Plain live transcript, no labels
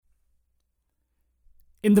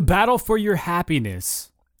In the battle for your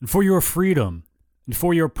happiness, and for your freedom, and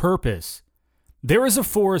for your purpose, there is a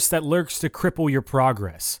force that lurks to cripple your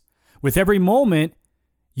progress. With every moment,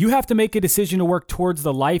 you have to make a decision to work towards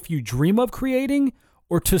the life you dream of creating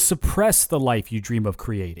or to suppress the life you dream of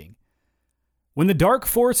creating. When the dark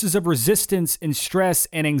forces of resistance and stress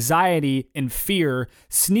and anxiety and fear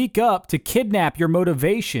sneak up to kidnap your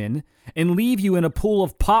motivation and leave you in a pool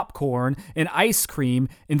of popcorn and ice cream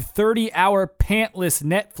and 30-hour pantless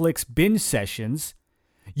Netflix binge sessions,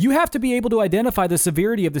 you have to be able to identify the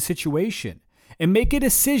severity of the situation and make a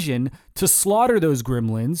decision to slaughter those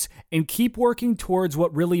gremlins and keep working towards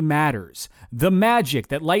what really matters, the magic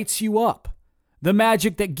that lights you up, the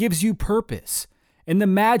magic that gives you purpose, and the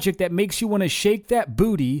magic that makes you want to shake that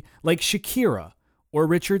booty like Shakira or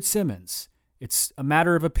Richard Simmons. It's a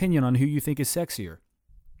matter of opinion on who you think is sexier.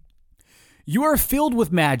 You are filled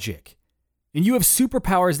with magic, and you have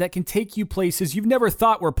superpowers that can take you places you've never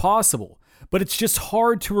thought were possible, but it's just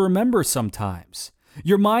hard to remember sometimes.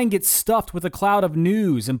 Your mind gets stuffed with a cloud of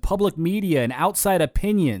news and public media and outside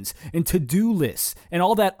opinions and to-do lists and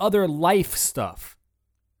all that other life stuff.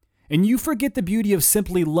 And you forget the beauty of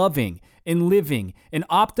simply loving and living and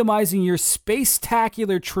optimizing your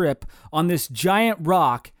space-tacular trip on this giant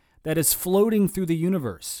rock that is floating through the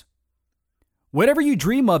universe. Whatever you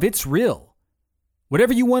dream of, it's real.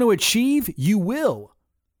 Whatever you want to achieve, you will.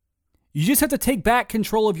 You just have to take back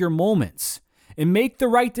control of your moments and make the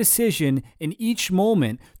right decision in each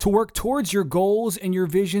moment to work towards your goals and your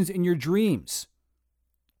visions and your dreams.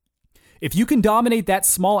 If you can dominate that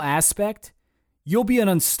small aspect, you'll be an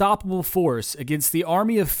unstoppable force against the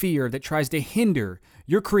army of fear that tries to hinder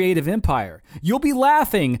your creative empire. You'll be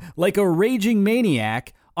laughing like a raging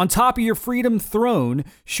maniac on top of your freedom throne,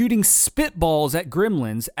 shooting spitballs at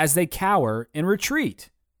gremlins as they cower and retreat.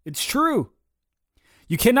 It's true.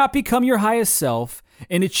 You cannot become your highest self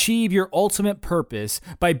and achieve your ultimate purpose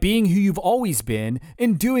by being who you've always been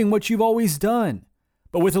and doing what you've always done.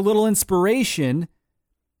 But with a little inspiration,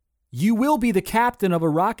 you will be the captain of a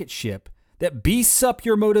rocket ship that beasts up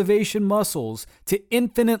your motivation muscles to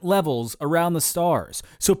infinite levels around the stars.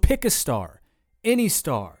 So pick a star, any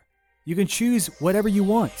star. You can choose whatever you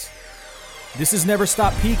want. This is Never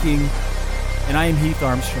Stop Peaking, and I am Heath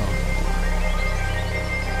Armstrong.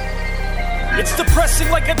 It's depressing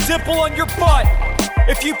like a dimple on your butt.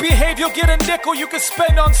 If you behave, you'll get a nickel you can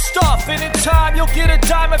spend on stuff. And in time, you'll get a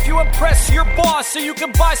dime if you impress your boss, so you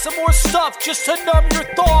can buy some more stuff just to numb your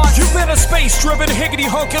thoughts. You've been a space-driven higgity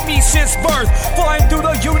hunk of me since birth, flying through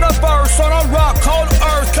the universe on a rock called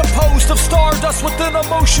Earth, composed of stardust with an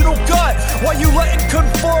emotional gut, while you letting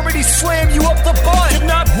conformity slam you up the butt. If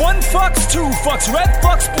not one fucks, two fucks, red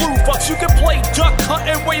fucks, blue fucks. You can play duck hunt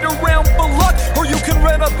and wait around for luck, or you can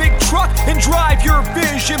rent a big truck and drive your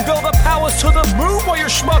vision, build a palace to the moon while your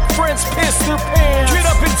schmuck friends piss their pants. Get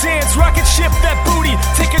up and dance, rocket ship that booty,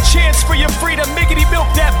 take a chance for your freedom, miggity milk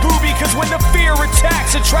that booby, cause when the fear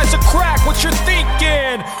attacks, it tries to crack what you're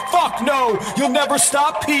thinking. Fuck no, you'll never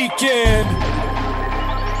stop peaking.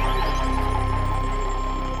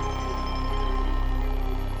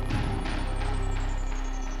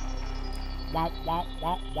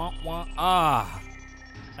 Ah,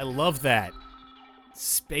 I love that.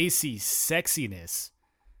 Spacey sexiness.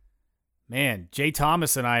 Man, Jay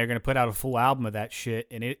Thomas and I are going to put out a full album of that shit,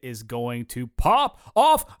 and it is going to pop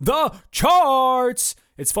off the charts.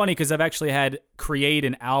 It's funny because I've actually had create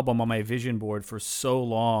an album on my vision board for so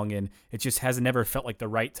long, and it just hasn't never felt like the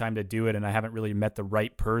right time to do it, and I haven't really met the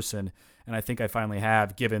right person, and I think I finally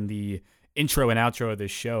have, given the intro and outro of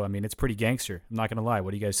this show. I mean, it's pretty gangster. I'm not going to lie.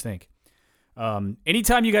 What do you guys think?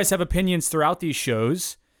 Anytime you guys have opinions throughout these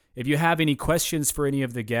shows, if you have any questions for any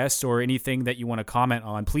of the guests or anything that you want to comment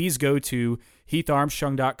on, please go to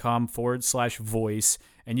heatharmstrong.com/voice,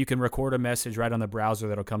 and you can record a message right on the browser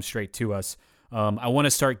that'll come straight to us. I want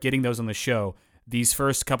to start getting those on the show. These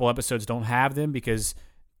first couple episodes don't have them because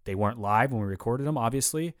they weren't live when we recorded them,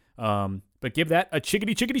 obviously. But give that a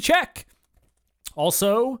chickadee check.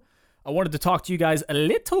 Also, I wanted to talk to you guys a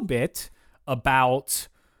little bit about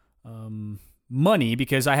money,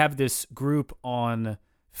 because I have this group on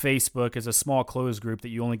Facebook as a small closed group that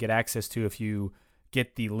you only get access to if you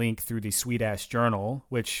get the link through the Sweet Ass Journal,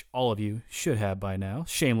 which all of you should have by now.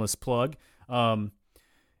 Shameless plug.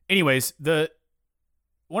 Anyways,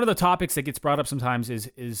 one of the topics that gets brought up sometimes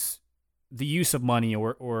is the use of money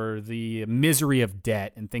or the misery of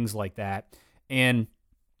debt and things like that. And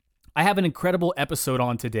I have an incredible episode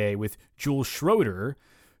on today with Jules Schroeder,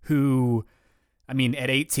 who, I mean, at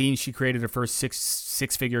 18, she created her first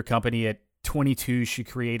six-figure company. At 22, she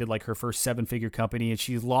created like her first 7-figure company, and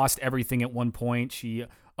she lost everything at one point. She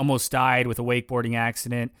almost died with a wakeboarding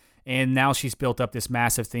accident. And now she's built up this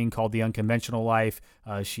massive thing called The Unconventional Life.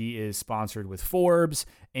 She is sponsored with Forbes,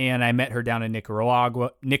 and I met her down in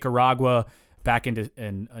Nicaragua back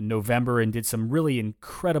in November, and did some really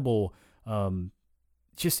incredible,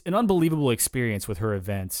 just an unbelievable experience with her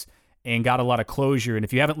events, and got a lot of closure. And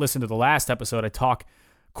if you haven't listened to the last episode, I talk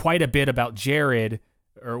quite a bit about Jared,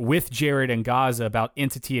 or with Jared and Gaza, about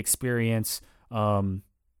entity experience,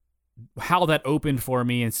 how that opened for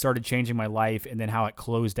me and started changing my life, and then how it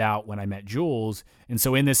closed out when I met Jules. And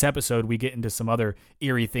so in this episode, we get into some other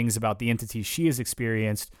eerie things about the entities she has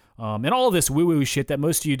experienced, and all of this woo-woo shit that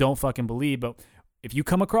most of you don't fucking believe. But if you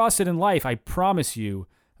come across it in life, I promise you,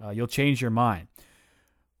 you'll change your mind.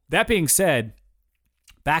 That being said,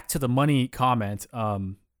 back to the money comment.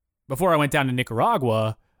 Before I went down to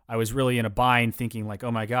Nicaragua, I was really in a bind, thinking like,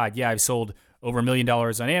 oh my God, yeah, I've sold over $1 million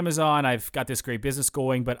on Amazon. I've got this great business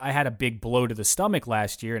going, but I had a big blow to the stomach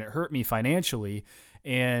last year, and it hurt me financially.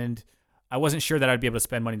 And I wasn't sure that I'd be able to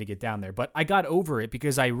spend money to get down there, but I got over it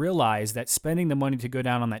because I realized that spending the money to go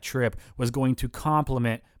down on that trip was going to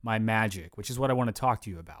complement my magic, which is what I want to talk to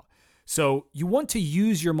you about. So you want to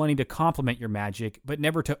use your money to complement your magic, but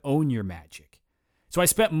never to own your magic. So I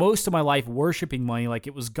spent most of my life worshiping money like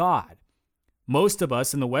it was God. Most of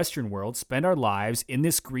us in the Western world spend our lives in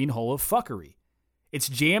this green hole of fuckery. It's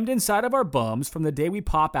jammed inside of our bums from the day we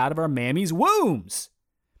pop out of our mammy's wombs.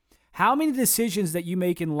 How many decisions that you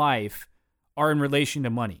make in life are in relation to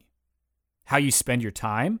money? How you spend your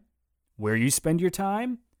time, where you spend your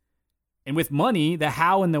time. And with money, the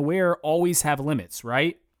how and the where always have limits,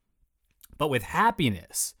 right? But with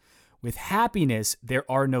happiness, there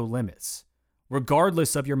are no limits,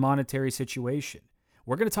 regardless of your monetary situation.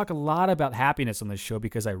 We're going to talk a lot about happiness on this show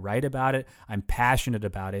because I write about it. I'm passionate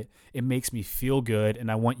about it. It makes me feel good,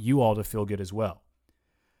 and I want you all to feel good as well.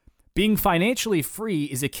 Being financially free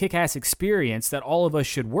is a kick-ass experience that all of us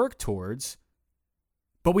should work towards,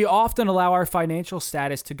 but we often allow our financial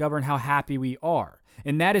status to govern how happy we are,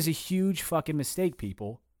 and that is a huge fucking mistake,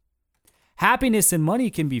 people. Happiness and money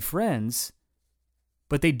can be friends,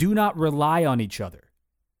 but they do not rely on each other.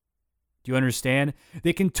 Do you understand?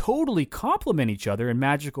 They can totally complement each other in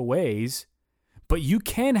magical ways, but you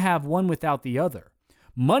can have one without the other.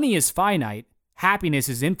 Money is finite. Happiness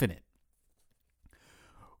is infinite.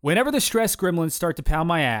 Whenever the stress gremlins start to pound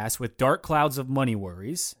my ass with dark clouds of money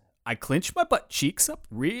worries, I clench my butt cheeks up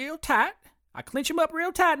real tight. I clench them up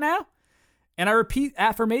real tight now. And I repeat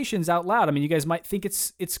affirmations out loud. I mean, you guys might think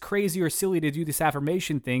it's crazy or silly to do this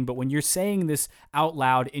affirmation thing, but when you're saying this out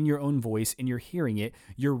loud in your own voice and you're hearing it,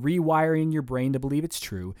 you're rewiring your brain to believe it's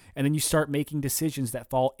true. And then you start making decisions that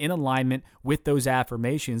fall in alignment with those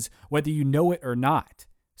affirmations, whether you know it or not,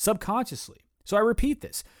 subconsciously. So I repeat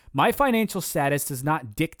this. My financial status does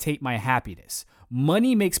not dictate my happiness.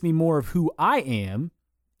 Money makes me more of who I am,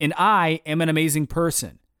 and I am an amazing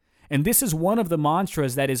person. And this is one of the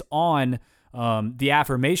mantras that is on the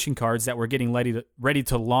affirmation cards that we're getting ready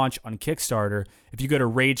to launch on Kickstarter. If you go to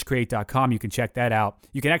ragecreate.com, you can check that out.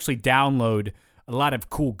 You can actually download a lot of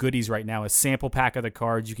cool goodies right now, a sample pack of the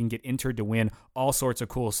cards. You can get entered to win all sorts of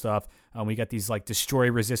cool stuff. We got these like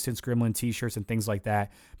Destroy Resistance Gremlin t-shirts and things like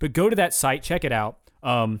that. But go to that site, check it out.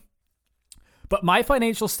 But my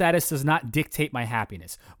financial status does not dictate my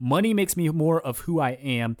happiness. Money makes me more of who I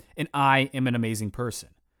am, and I am an amazing person.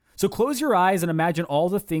 So close your eyes and imagine all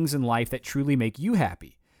the things in life that truly make you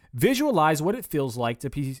happy. Visualize what it feels like to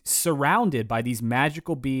be surrounded by these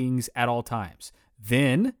magical beings at all times.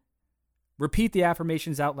 Then repeat the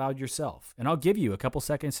affirmations out loud yourself. And I'll give you a couple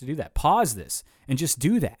seconds to do that. Pause this and just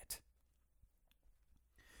do that.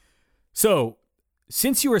 So,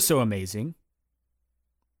 since you are so amazing,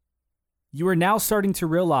 you are now starting to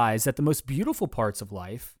realize that the most beautiful parts of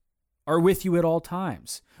life are with you at all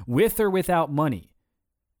times, with or without money.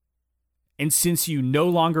 And since you no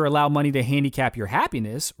longer allow money to handicap your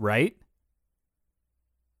happiness, right?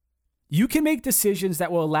 You can make decisions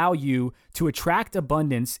that will allow you to attract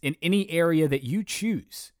abundance in any area that you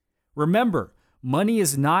choose. Remember, money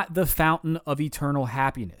is not the fountain of eternal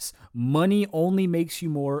happiness. Money only makes you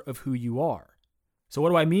more of who you are. So what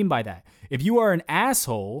do I mean by that? If you are an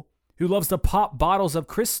asshole who loves to pop bottles of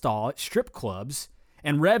Cristal at strip clubs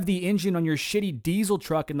and rev the engine on your shitty diesel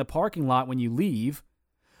truck in the parking lot when you leave,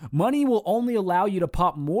 money will only allow you to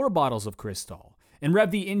pop more bottles of Cristal and rev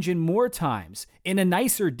the engine more times in a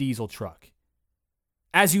nicer diesel truck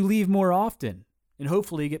as you leave more often and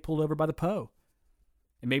hopefully get pulled over by the PO.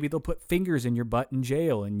 And maybe they'll put fingers in your butt in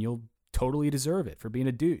jail and you'll totally deserve it for being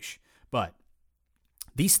a douche. But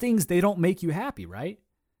these things, they don't make you happy, right?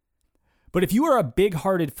 But if you are a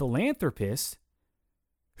big-hearted philanthropist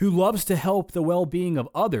who loves to help the well-being of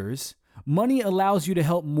others, money allows you to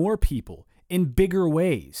help more people in bigger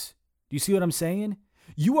ways. Do you see what I'm saying?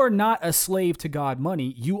 You are not a slave to God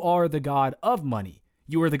money. You are the God of money.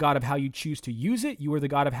 You are the God of how you choose to use it. You are the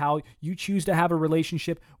God of how you choose to have a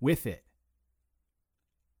relationship with it.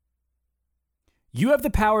 You have the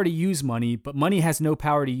power to use money, but money has no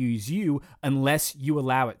power to use you unless you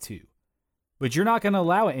allow it to. But you're not going to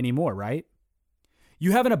allow it anymore, right?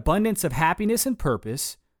 You have an abundance of happiness and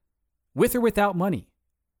purpose with or without money.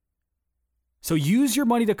 So use your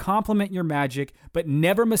money to complement your magic, but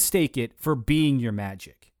never mistake it for being your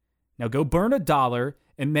magic. Now go burn $1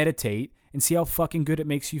 and meditate and see how fucking good it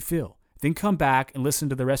makes you feel. Then come back and listen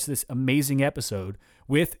to the rest of this amazing episode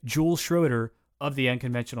with Jules Schroeder of The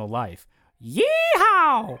Unconventional Life.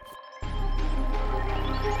 Yeehaw!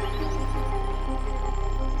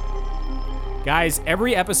 Guys,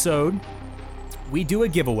 every episode we do a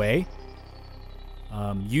giveaway,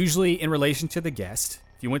 usually in relation to the guest.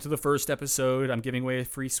 If you went to the first episode, I'm giving away a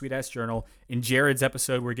free Sweet Ass Journal. In Jared's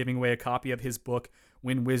episode, we're giving away a copy of his book,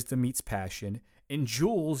 When Wisdom Meets Passion. And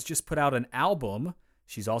Jules just put out an album.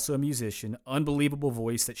 She's also a musician. Unbelievable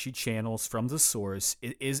voice that she channels from the source.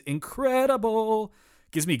 It is incredible.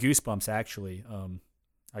 Gives me goosebumps, actually.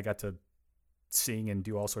 I got to sing and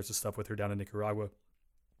do all sorts of stuff with her down in Nicaragua.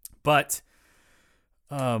 But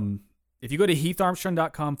if you go to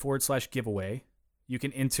heatharmstrong.com/giveaway, you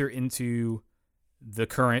can enter into the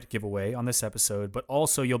current giveaway on this episode, but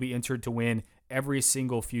also you'll be entered to win every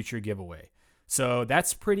single future giveaway. So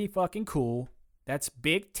that's pretty fucking cool. That's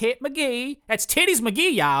Big Tit McGee. That's Titties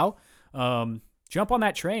McGee, y'all. Jump on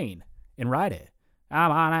that train and ride it.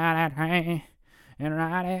 I'm on that train and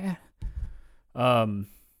ride it.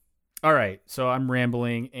 All right, so I'm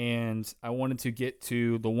rambling, and I wanted to get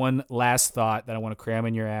to the one last thought that I want to cram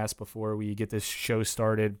in your ass before we get this show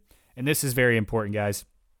started. And this is very important, guys.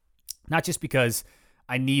 Not just because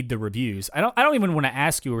I need the reviews. I don't even want to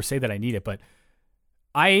ask you or say that I need it, but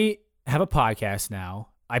I have a podcast now.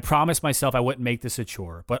 I promised myself I wouldn't make this a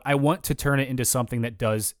chore, but I want to turn it into something that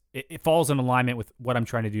does, it falls in alignment with what I'm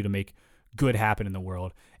trying to do to make good happen in the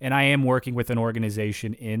world. And I am working with an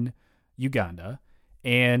organization in Uganda,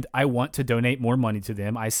 and I want to donate more money to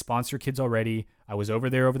them. I sponsor kids already. I was over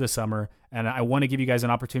there over the summer, and I want to give you guys an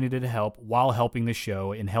opportunity to help while helping the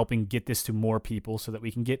show and helping get this to more people so that we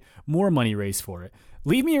can get more money raised for it.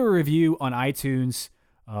 Leave me a review on iTunes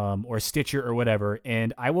or Stitcher or whatever,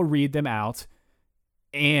 and I will read them out,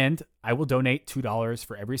 and I will donate $2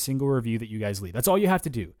 for every single review that you guys leave. That's all you have to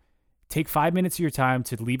do. Take 5 minutes of your time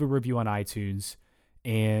to leave a review on iTunes,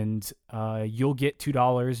 and you'll get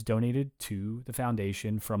 $2 donated to the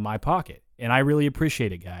foundation from my pocket. And I really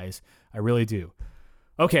appreciate it, guys. I really do.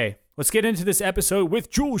 Okay, let's get into this episode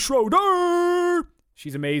with Jules Schroeder.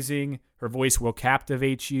 She's amazing. Her voice will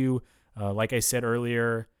captivate you. Like I said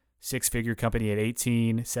earlier, 6-figure company at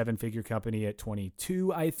 18, 7-figure company at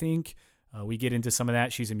 22, I think. We get into some of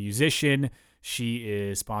that. She's a musician. She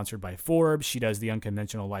is sponsored by Forbes. She does the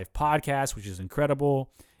Unconventional Life podcast, which is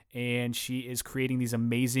incredible. And she is creating these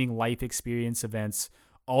amazing life experience events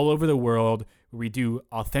all over the world where we do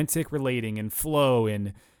authentic relating and flow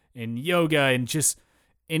and yoga and just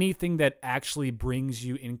anything that actually brings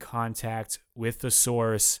you in contact with the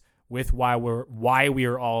source, with why we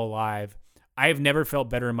are all alive. I have never felt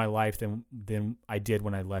better in my life than I did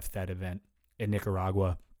when I left that event in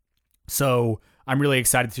Nicaragua. So I'm really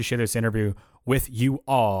excited to share this interview with you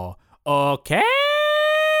all. Okay.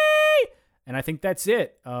 And I think that's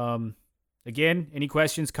it. Again, any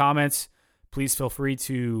questions, comments, please feel free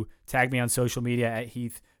to tag me on social media at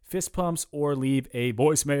Heath Fistpumps or leave a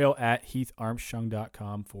voicemail at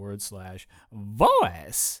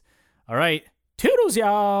heatharmstrong.com/voice. All right. Toodles,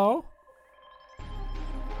 y'all.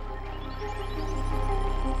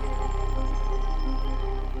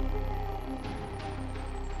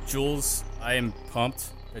 Jules, I am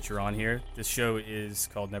pumped that you're on here. This show is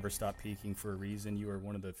called Never Stop Peaking for a reason. You are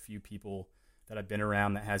one of the few people that I've been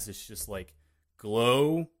around that has this just like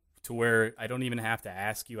glow to where I don't even have to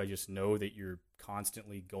ask you. I just know that you're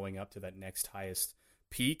constantly going up to that next highest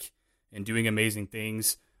peak and doing amazing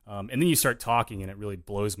things. And then you start talking and it really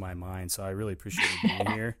blows my mind. So I really appreciate you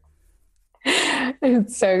being here.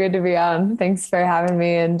 It's so good to be on. Thanks for having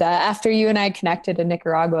me. And after you and I connected in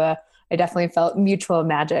Nicaragua, I definitely felt mutual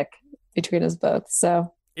magic between us both.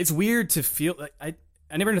 So it's weird to feel like I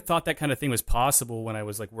never thought that kind of thing was possible when I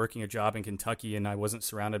was like working a job in Kentucky and I wasn't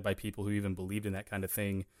surrounded by people who even believed in that kind of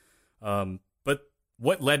thing. But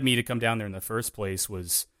what led me to come down there in the first place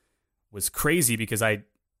was crazy because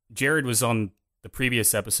Jared was on the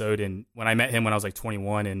previous episode, and when I met him when I was like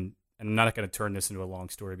 21, and and I'm not going to turn this into a long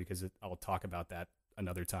story because I'll talk about that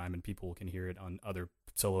another time and people can hear it on other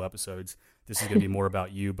solo episodes. This is going to be more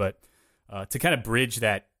about you, but to kind of bridge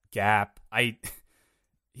that gap,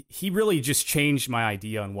 he really just changed my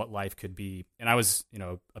idea on what life could be. And I was,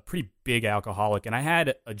 a pretty big alcoholic, and I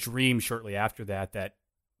had a dream shortly after that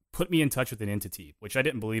put me in touch with an entity, which I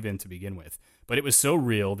didn't believe in to begin with, but it was so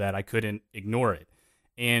real that I couldn't ignore it.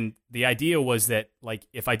 And the idea was that, like,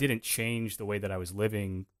 if I didn't change the way that I was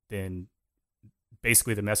living, then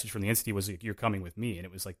basically the message from the entity was like, you're coming with me. And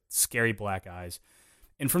it was like scary black eyes.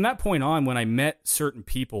 And from that point on, when I met certain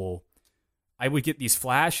people, I would get these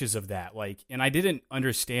flashes of that, and I didn't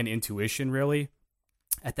understand intuition really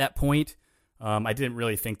at that point. I didn't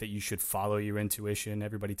really think that you should follow your intuition.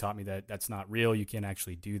 Everybody taught me that that's not real. You can't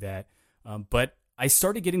actually do that. But I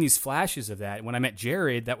started getting these flashes of that. And when I met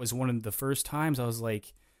Jared, that was one of the first times I was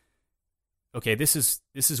like, okay, this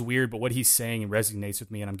is weird, but what he's saying resonates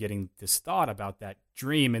with me, and I'm getting this thought about that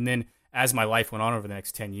dream. And then as my life went on over the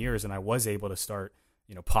next 10 years, and I was able to start,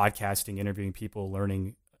 podcasting, interviewing people,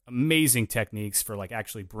 learning amazing techniques for like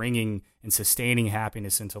actually bringing and sustaining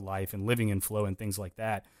happiness into life and living in flow and things like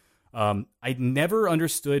that. I never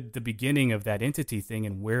understood the beginning of that entity thing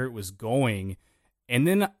and where it was going. And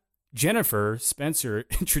then Jennifer Spencer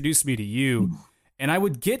introduced me to you, and I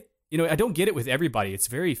would get, I don't get it with everybody. It's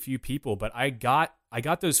very few people, but I got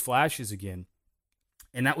those flashes again.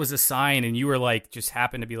 And that was a sign. And you were like, just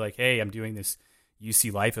happened to be like, hey, I'm doing this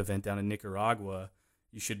UC Life event down in Nicaragua.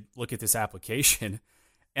 You should look at this application.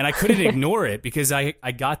 And I couldn't ignore it because I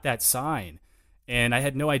got that sign, and I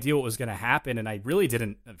had no idea what was going to happen. And I really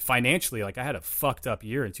didn't financially, I had a fucked up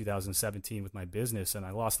year in 2017 with my business, and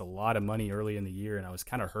I lost a lot of money early in the year, and I was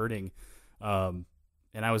kind of hurting. And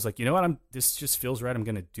I was like, you know what? This just feels right. I'm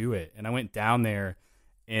going to do it. And I went down there,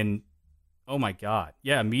 and oh my God.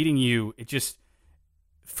 Yeah. Meeting you, it just,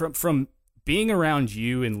 from being around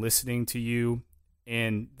you and listening to you.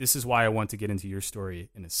 And this is why I want to get into your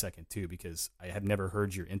story in a second too, because I had never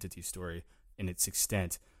heard your entity story in its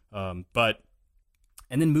extent. And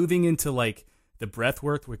then moving into like the breath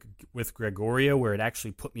work with Gregoria, where it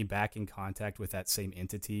actually put me back in contact with that same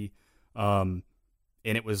entity. And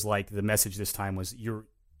it was like the message this time was you're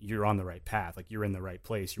on the right path. Like you're in the right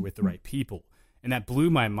place. You're with the right people. And that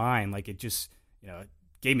blew my mind. Like it just, it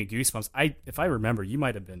gave me goosebumps. If I remember, you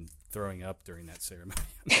might've been throwing up during that ceremony.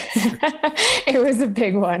 Sure. It was a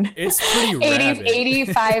big one. It's pretty rabid.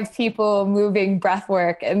 85 people moving breath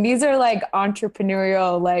work. And these are like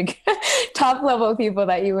entrepreneurial, like top level people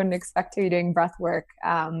that you wouldn't expect to be doing breath work,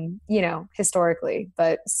 historically,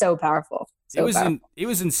 but so powerful. It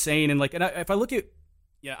was insane. And if I look at,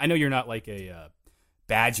 I know you're not like a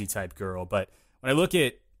badgy type girl, but when I look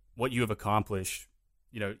at what you have accomplished,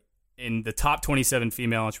 in the top 27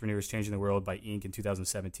 female entrepreneurs changing the world by Inc. in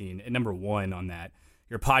 2017, and number one on that.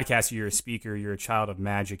 You're a podcaster, you're a speaker, you're a child of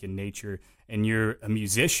magic and nature, and you're a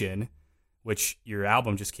musician, which your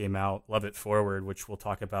album just came out, Love It Forward, which we'll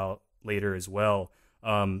talk about later as well.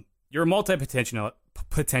 You're a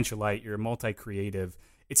multi-potentialite, you're a multi-creative.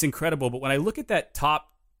 It's incredible, but when I look at that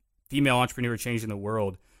top female entrepreneur changing the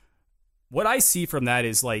world, what I see from that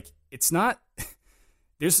is it's not...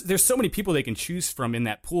 There's so many people they can choose from in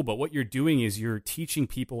that pool, but what you're doing is you're teaching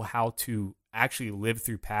people how to actually live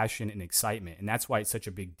through passion and excitement, and that's why it's such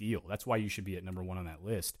a big deal. That's why you should be at number one on that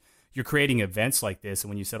list. You're creating events like this, and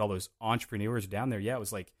when you said all those entrepreneurs down there, it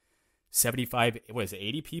was like 75,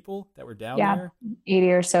 80 people that were down there?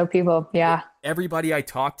 80 or so people, yeah. Everybody I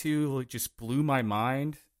talked to just blew my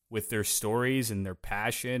mind with their stories and their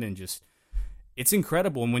passion, and just, it's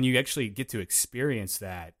incredible. And when you actually get to experience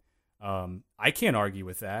that, I can't argue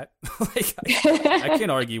with that. I can't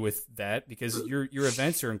argue with that because your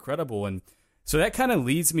events are incredible. And so that kind of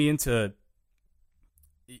leads me into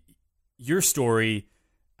your story.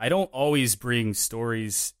 I don't always bring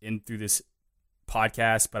stories in through this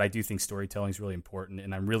podcast, but I do think storytelling is really important.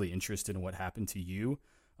 And I'm really interested in what happened to you,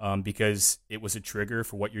 because it was a trigger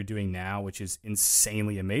for what you're doing now, which is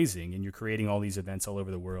insanely amazing. And you're creating all these events all over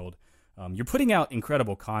the world. You're putting out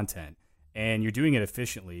incredible content, and you're doing it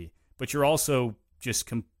efficiently. But you're also just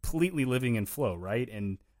completely living in flow, right?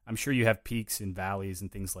 And I'm sure you have peaks and valleys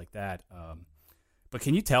and things like that. But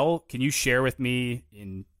can you share with me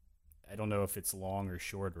I don't know if it's long or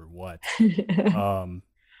short or what.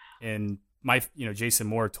 And Jason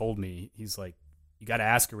Moore told me, he's like, you got to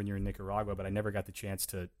ask her when you're in Nicaragua, but I never got the chance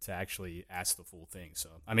to actually ask the full thing. So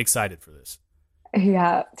I'm excited for this.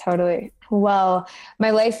 Yeah, totally. Well,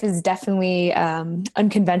 my life is definitely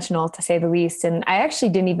unconventional to say the least. And I actually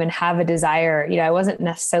didn't even have a desire. I wasn't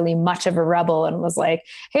necessarily much of a rebel and was like,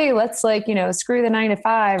 hey, let's screw the 9 to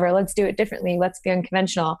 5 or let's do it differently. Let's be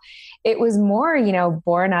unconventional. It was more,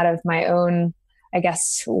 born out of my own, I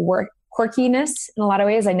guess, work quirkiness in a lot of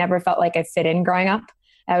ways. I never felt like I fit in growing up.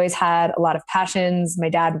 I always had a lot of passions. My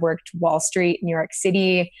dad worked Wall Street, New York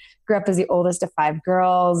City, grew up as the oldest of 5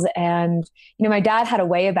 girls. And, my dad had a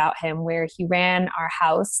way about him where he ran our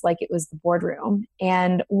house like it was the boardroom.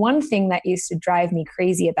 And one thing that used to drive me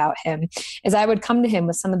crazy about him is I would come to him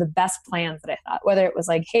with some of the best plans that I thought, whether it was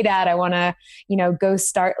like, hey, dad, I want to, go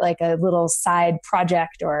start like a little side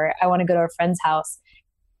project, or I want to go to a friend's house.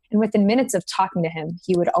 And within minutes of talking to him,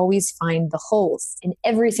 he would always find the holes in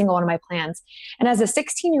every single one of my plans. And as a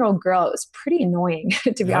 16-year-old girl, it was pretty annoying,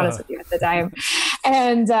 to be honest with you at the time.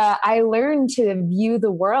 And I learned to view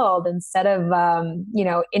the world instead of,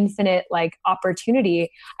 infinite like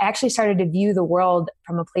opportunity. I actually started to view the world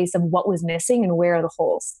from a place of what was missing and where are the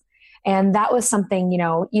holes. And that was something,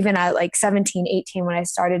 even at like 17, 18, when I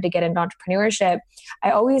started to get into entrepreneurship, I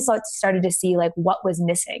always started to see like what was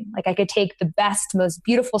missing. Like I could take the best, most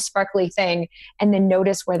beautiful, sparkly thing and then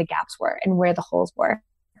notice where the gaps were and where the holes were.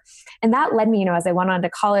 And that led me, as I went on to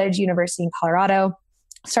college, university in Colorado,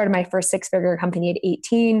 started my first 6-figure company at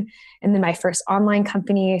 18, and then my first online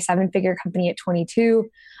company, 7-figure company at 22.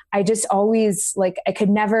 I just always I could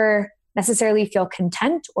never necessarily feel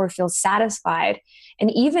content or feel satisfied.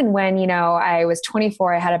 And even when, I was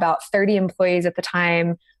 24, I had about 30 employees at the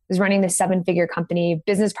time, was running this 7-figure company,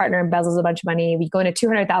 business partner embezzles a bunch of money. We go into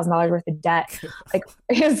 $200,000 worth of debt.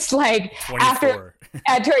 It's like 24.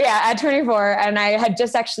 at 24. And I had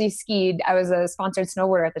just actually skied. I was a sponsored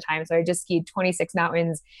snowboarder at the time. So I just skied 26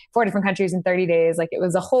 mountains, 4 different countries in 30 days. It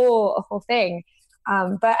was a whole thing.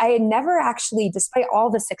 But I had never actually, despite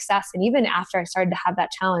all the success, and even after I started to have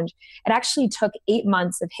that challenge, it actually took 8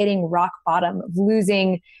 months of hitting rock bottom, of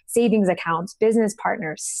losing savings accounts, business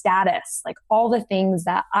partners, status, all the things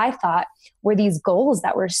that I thought were these goals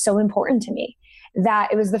that were so important to me.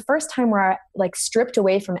 That it was the first time where I stripped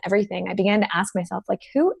away from everything. I began to ask myself,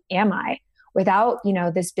 who am I without,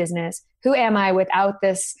 this business? Who am I without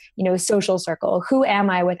this, social circle? Who am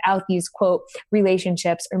I without these quote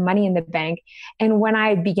relationships or money in the bank? And when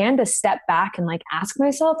I began to step back and ask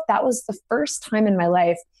myself, that was the first time in my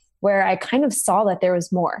life where I kind of saw that there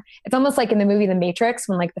was more. It's almost like in the movie The Matrix,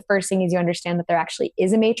 when the first thing is you understand that there actually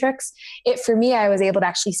is a matrix. For me, I was able to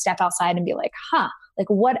actually step outside and be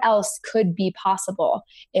what else could be possible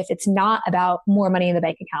if it's not about more money in the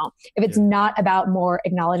bank account, if it's not about more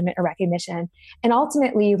acknowledgement or recognition. And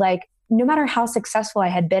ultimately, no matter how successful I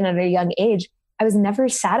had been at a young age, I was never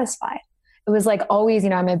satisfied. It was always,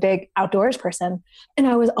 I'm a big outdoors person, and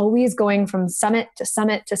I was always going from summit to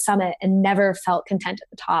summit to summit and never felt content at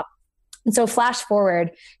the top. And so flash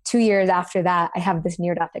forward 2 years after that, I have this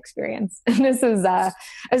near-death experience. And this is a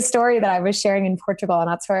story that I was sharing in Portugal, and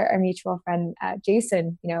that's where our mutual friend,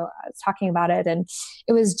 Jason, was talking about it. And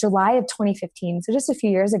it was July of 2015, so just a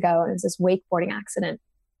few years ago, and it was this wakeboarding accident.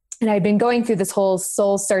 And I'd been going through this whole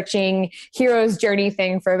soul-searching hero's journey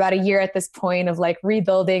thing for about a year at this point of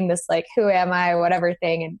rebuilding this who am I, whatever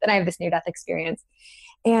thing. And then I have this near-death experience.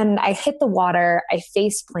 And I hit the water, I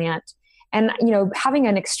face plant. And, having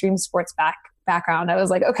an extreme sports background, I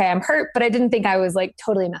was okay, I'm hurt, but I didn't think I was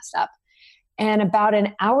totally messed up. And about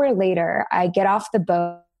an hour later, I get off the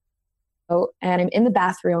boat and I'm in the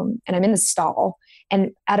bathroom and I'm in the stall,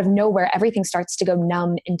 and out of nowhere, everything starts to go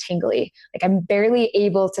numb and tingly. I'm barely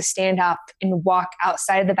able to stand up and walk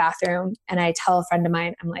outside of the bathroom. And I tell a friend of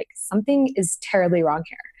mine, I'm something is terribly wrong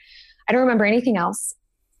here. I don't remember anything else.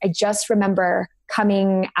 I just remember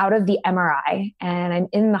coming out of the MRI and I'm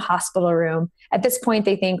in the hospital room. At this point,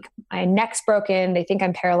 they think my neck's broken. They think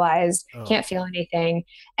I'm paralyzed, can't feel anything.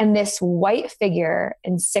 And this white figure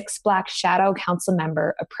and 6 black shadow council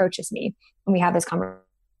member approaches me and we have this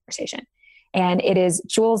conversation. And it is,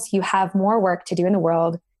 Jules, you have more work to do in the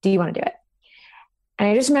world. Do you want to do it? And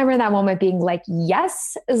I just remember in that moment being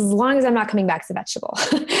yes, as long as I'm not coming back as a vegetable.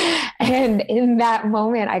 And in that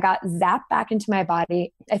moment, I got zapped back into my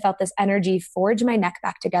body. I felt this energy forge my neck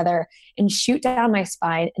back together and shoot down my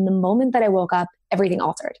spine. And the moment that I woke up, everything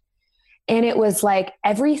altered. And it was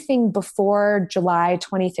everything before July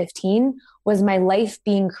 2015 was my life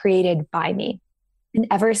being created by me. And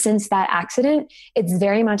ever since that accident, it's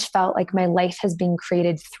very much felt like my life has been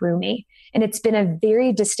created through me. And it's been a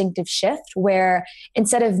very distinctive shift where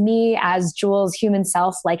instead of me as Jules' human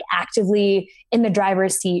self, actively in the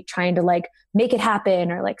driver's seat, trying to make it happen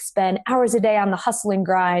or spend hours a day on the hustle and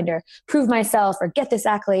grind or prove myself or get this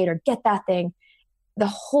accolade or get that thing, the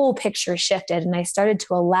whole picture shifted and I started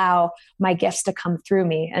to allow my gifts to come through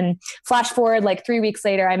me. And flash forward like 3 weeks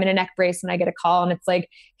later, I'm in a neck brace and I get a call and it's like,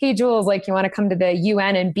 hey, Jules, like you want to come to the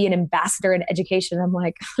UN and be an ambassador in education? I'm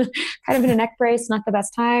like, kind of in a neck brace, not the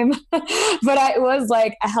best time. But it was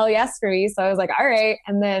like a hell yes for me. So I was like, all right.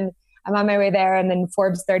 And then I'm on my way there. And then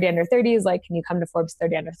Forbes 30 under 30 is like, can you come to Forbes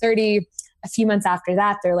 30 under 30? A few months after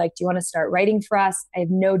that, they're like, do you want to start writing for us? I have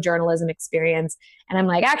no journalism experience. And I'm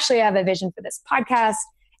like, actually, I have a vision for this podcast.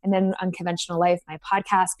 And then Unconventional Life, my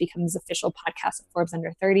podcast becomes official podcast of Forbes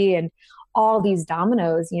under 30. And all these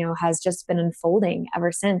dominoes, has just been unfolding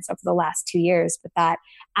ever since over the last 2 years. But that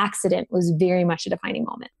accident was very much a defining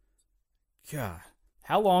moment. Yeah.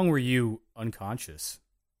 How long were you unconscious?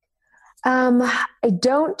 I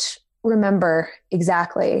don't remember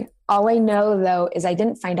exactly. All I know, though, is I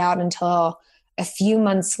didn't find out until a few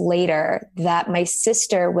months later that my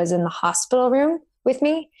sister was in the hospital room with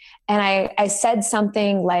me. And I said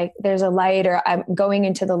something like, there's a light, or I'm going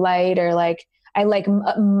into the light, or like, I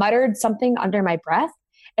muttered something under my breath.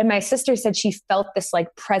 And my sister said she felt this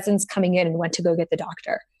like presence coming in and went to go get the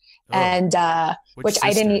doctor. Oh, and which sister?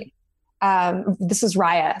 I didn't. This is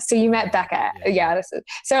Raya. So you met Becca. Yeah.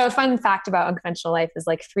 So a fun fact about Unconventional Life is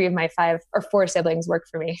like 3 of my 5 or 4 siblings work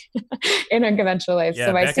for me in Unconventional Life. Yeah,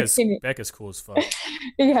 so my Becca's cool as fuck.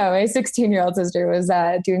 Yeah, my 16-year-old sister was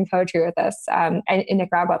doing poetry with us in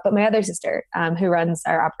Nicaragua. But my other sister, who runs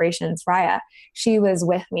our operations, Raya, she was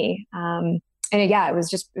with me. And yeah, it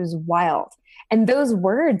was wild. And those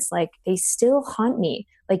words, like, they still haunt me.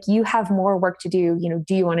 Like, you have more work to do,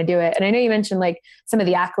 do you want to do it? And I know you mentioned like some of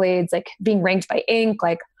the accolades, like being ranked by Inc.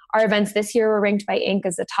 Like our events this year were ranked by Inc.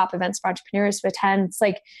 as the top events for entrepreneurs to attend. It's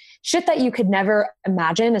like shit that you could never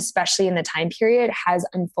imagine, especially in the time period, has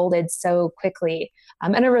unfolded so quickly.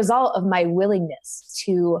 And a result of my willingness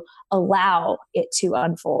to allow it to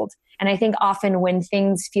unfold. And I think often when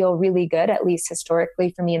things feel really good, at least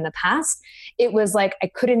historically for me in the past, it was like I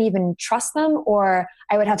couldn't even trust them, or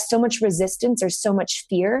I would have so much resistance or so much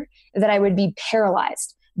fear that I would be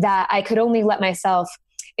paralyzed, that I could only let myself,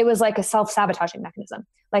 it was like a self-sabotaging mechanism.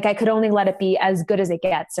 Like I could only let it be as good as it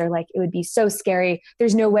gets, or like it would be so scary.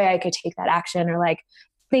 There's no way I could take that action, or like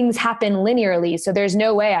things happen linearly. So there's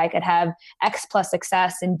no way I could have X plus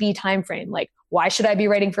success in B timeframe. Like, why should I be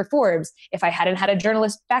writing for Forbes if I hadn't had a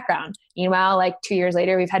journalist background? Meanwhile, like 2 years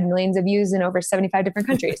later, we've had millions of views in over 75 different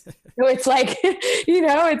countries. So it's like,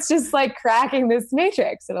 it's just like cracking this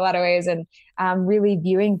matrix in a lot of ways, and really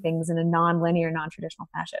viewing things in a non-linear, non-traditional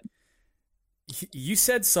fashion. You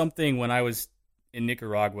said something when I was in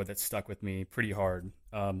Nicaragua that stuck with me pretty hard.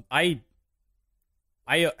 I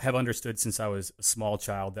have understood since I was a small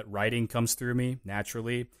child that writing comes through me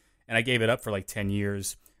naturally, and I gave it up for like 10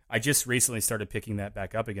 years. I just recently started picking that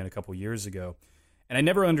back up again a couple years ago, and I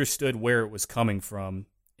never understood where it was coming from.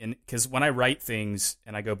 And because when I write things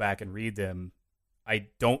and I go back and read them, I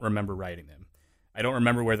don't remember writing them. I don't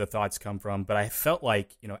remember where the thoughts come from, but I felt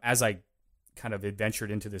like, as I kind of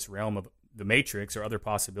adventured into this realm of the Matrix or other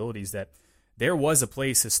possibilities, that there was a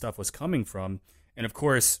place this stuff was coming from. And of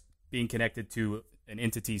course, being connected to an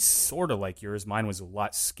entity sort of like yours, mine was a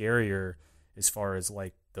lot scarier as far as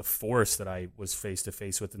like the force that I was face to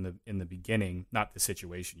face with in the beginning, not the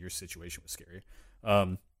situation. Your situation was scary.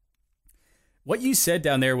 What you said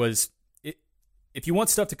down there was, if you want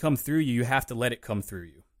stuff to come through you, you have to let it come through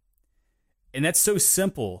you. And that's so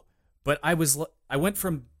simple. But I went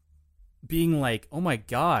from being like, oh my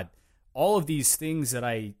God, all of these things that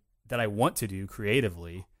I want to do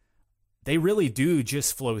creatively, they really do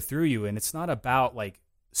just flow through you. And it's not about like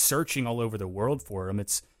searching all over the world for them.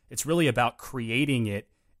 It's really about creating it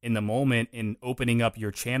in the moment and opening up your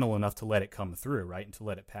channel enough to let it come through, right? And to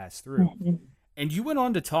let it pass through. Mm-hmm. And you went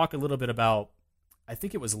on to talk a little bit about, I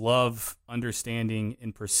think it was love, understanding,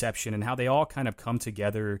 and perception, and how they all kind of come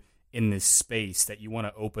together in this space that you want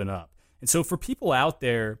to open up. And so for people out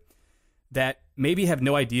there that maybe have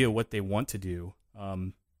no idea what they want to do,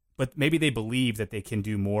 but maybe they believe that they can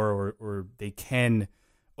do more, or they can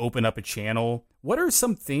open up a channel, what are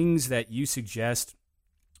some things that you suggest,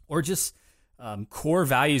 or just core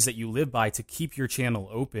values that you live by to keep your channel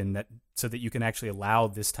open, so that you can actually allow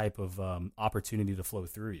this type of opportunity to flow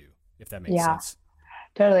through you, if that makes sense?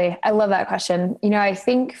 Totally. I love that question. I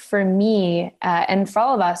think for me and for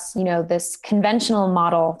all of us, this conventional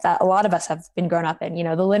model that a lot of us have been grown up in,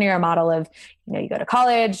 the linear model of, you go to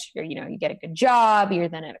college, or, you get a good job, you're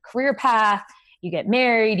then in a career path, you get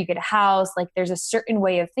married, you get a house. Like there's a certain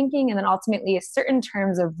way of thinking, and then ultimately a certain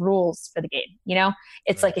terms of rules for the game. You know,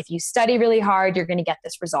 it's like, if you study really hard, you're going to get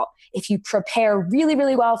this result. If you prepare really,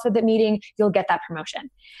 really well for the meeting, you'll get that promotion.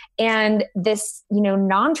 And this, you know,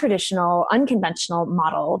 non-traditional, unconventional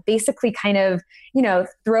model basically kind of, you know,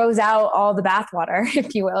 throws out all the bathwater,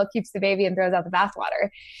 if you will, keeps the baby and throws out the bathwater.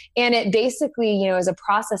 And it basically, you know, is a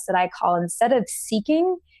process that I call, instead of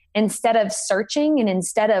seeking, instead of searching, and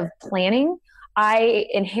instead of planning, I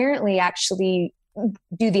inherently actually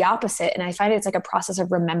do the opposite. And I find it's like a process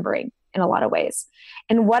of remembering in a lot of ways.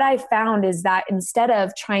 And what I found is that instead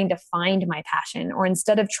of trying to find my passion, or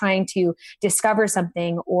instead of trying to discover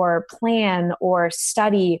something or plan or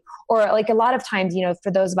study, or like a lot of times, you know,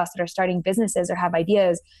 for those of us that are starting businesses or have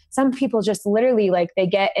ideas, some people just literally like they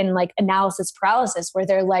get in like analysis paralysis, where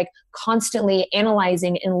they're like constantly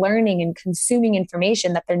analyzing and learning and consuming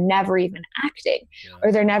information that they're never even acting,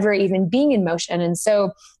 or they're never even being in motion. And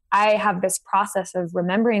so I have this process of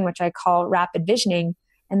remembering, which I call rapid visioning.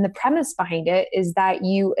 And the premise behind it is that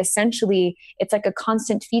you essentially, it's like a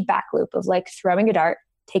constant feedback loop of like throwing a dart,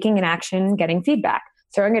 taking an action, getting feedback,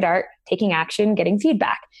 throwing a dart, taking action, getting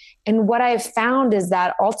feedback. And what I've found is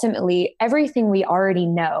that ultimately everything we already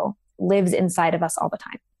know lives inside of us all the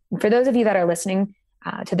time. And for those of you that are listening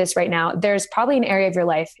to this right now, there's probably an area of your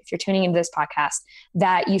life, if you're tuning into this podcast,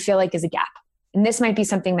 that you feel like is a gap. And this might be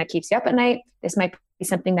something that keeps you up at night. This might be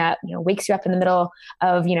something that, you know, wakes you up in the middle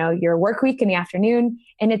of, you know, your work week in the afternoon.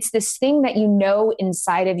 And it's this thing that you know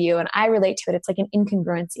inside of you. And I relate to it. It's like an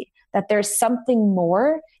incongruency, that there's something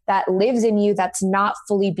more that lives in you that's not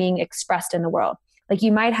fully being expressed in the world. Like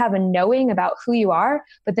you might have a knowing about who you are,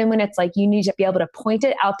 but then when it's like you need to be able to point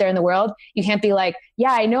it out there in the world, you can't be like,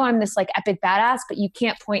 yeah, I know I'm this like epic badass, but you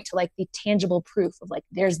can't point to like the tangible proof of like,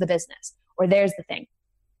 there's the business or there's the thing.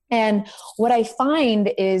 And what I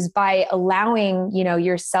find is by allowing, you know,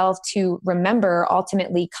 yourself to remember,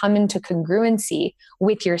 ultimately come into congruency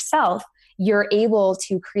with yourself, you're able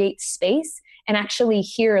to create space and actually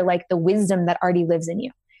hear like the wisdom that already lives in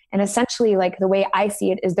you. And essentially, like the way I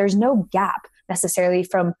see it is there's no gap necessarily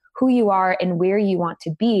from who you are and where you want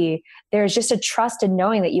to be. There's just a trust in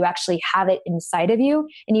knowing that you actually have it inside of you,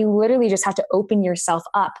 and you literally just have to open yourself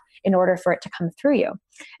up in order for it to come through you.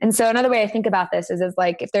 And so another way I think about this is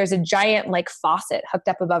like if there's a giant like faucet hooked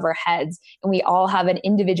up above our heads, and we all have an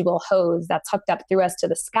individual hose that's hooked up through us to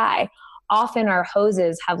the sky, often our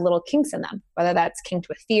hoses have little kinks in them, whether that's kinked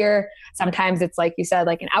with fear. Sometimes it's like you said,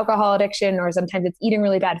 like an alcohol addiction, or sometimes it's eating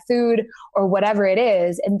really bad food or whatever it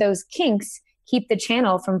is. And those kinks keep the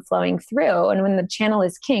channel from flowing through. And when the channel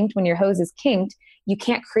is kinked, when your hose is kinked, you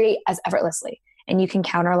can't create as effortlessly, and you can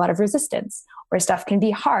counter a lot of resistance, or stuff can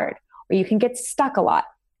be hard, or you can get stuck a lot.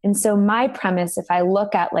 And so my premise, if I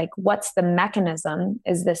look at like, what's the mechanism,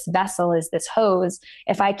 is this vessel, is this hose,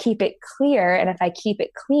 if I keep it clear and if I keep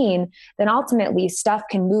it clean, then ultimately stuff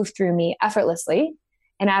can move through me effortlessly.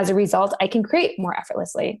 And as a result, I can create more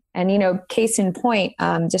effortlessly. And, you know, case in point,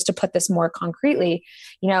 just to put this more concretely,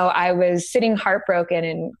 you know, I was sitting heartbroken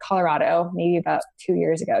in Colorado, maybe about 2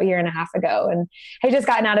 years ago, a year and a half ago. And I had just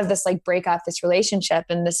gotten out of this like breakup, this relationship,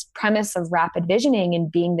 and this premise of rapid visioning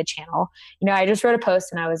and being the channel. You know, I just wrote a post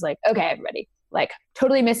and I was like, okay, everybody, like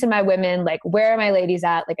totally missing my women. Like, where are my ladies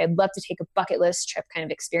at? Like, I'd love to take a bucket list trip kind of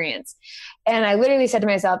experience. And I literally said to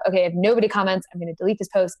myself, okay, if nobody comments, I'm going to delete this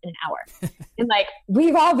post in an hour. And like,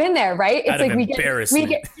 we've all been there, right? It's like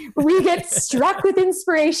we get struck with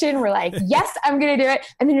inspiration. We're like, yes, I'm going to do it.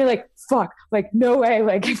 And then you're like, fuck, like no way.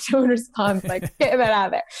 Like if no one responds, like get that out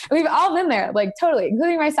of there. And we've all been there, like totally,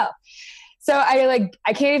 including myself. So I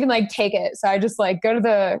can't even like take it. So I just like go to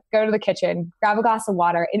the kitchen, grab a glass of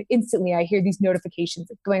water, and instantly I hear these notifications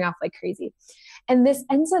like going off like crazy. And this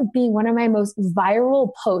ends up being one of my most viral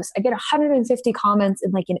posts. I get 150 comments in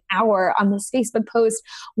like an hour on this Facebook post,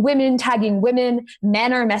 women tagging women,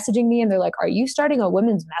 men are messaging me and they're like, are you starting a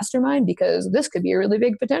women's mastermind? Because this could be a really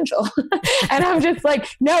big potential. And I'm just like,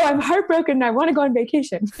 no, I'm heartbroken and I want to go on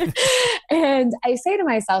vacation. And I say to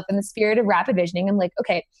myself, in the spirit of rapid visioning, I'm like,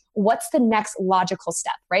 okay, what's the next logical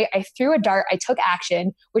step, right? I threw a dart, I took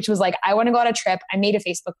action, which was like, I want to go on a trip. I made a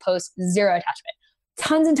Facebook post, 0 attachment.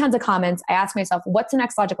 Tons and tons of comments. I asked myself, what's the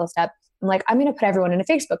next logical step? I'm like, I'm going to put everyone in a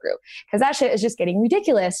Facebook group, because that shit is just getting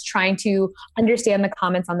ridiculous trying to understand the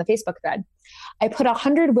comments on the Facebook thread. I put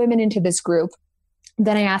 100 women into this group.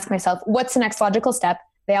 Then I asked myself, what's the next logical step?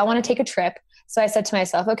 They all want to take a trip. So I said to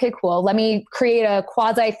myself, okay, cool. Let me create a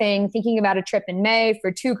quasi thing, thinking about a trip in May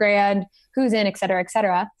for $2,000, who's in, et cetera, et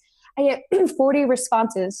cetera. I get 40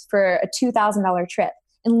 responses for a $2,000 trip.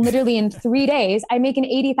 And literally in 3 days, I make an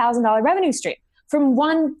 $80,000 revenue stream from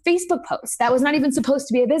one Facebook post that was not even supposed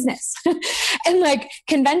to be a business. And like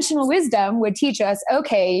conventional wisdom would teach us,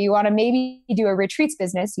 okay, you want to maybe do a retreats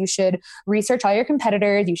business. You should research all your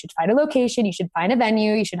competitors. You should find a location. You should find a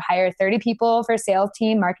venue. You should hire 30 people for sales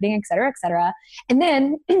team, marketing, et cetera, et cetera. And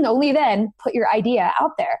then only then put your idea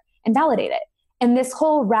out there and validate it. And this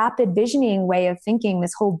whole rapid visioning way of thinking,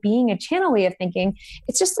 this whole being a channel way of thinking,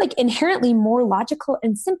 it's just like inherently more logical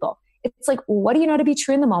and simple. It's like, what do you know to be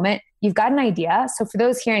true in the moment? You've got an idea. So for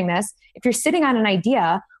those hearing this, if you're sitting on an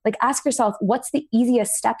idea, like ask yourself, what's the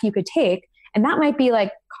easiest step you could take? And that might be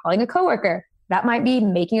like calling a coworker. That might be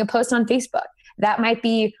making a post on Facebook. That might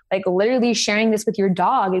be like literally sharing this with your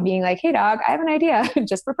dog and being like, hey dog, I have an idea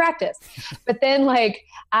just for practice. But then like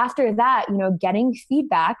after that, getting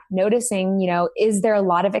feedback, noticing, is there a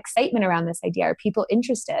lot of excitement around this idea? Are people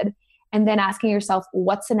interested? And then asking yourself,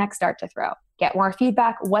 what's the next dart to throw? Get more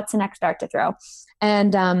feedback. What's the next dart to throw?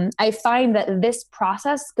 And I find that this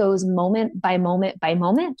process goes moment by moment by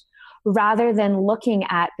moment, rather than looking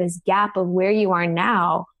at this gap of where you are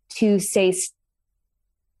now to say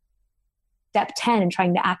step 10 and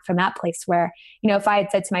trying to act from that place where, if I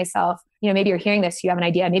had said to myself, maybe you're hearing this, you have an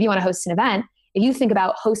idea, maybe you want to host an event. If you think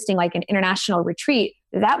about hosting like an international retreat,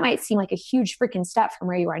 that might seem like a huge freaking step from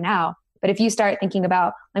where you are now. But if you start thinking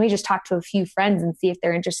about, let me just talk to a few friends and see if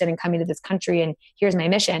they're interested in coming to this country and here's my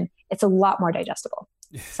mission, it's a lot more digestible.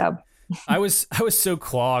 So I was so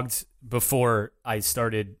clogged before I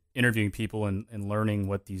started interviewing people and learning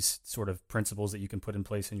what these sort of principles that you can put in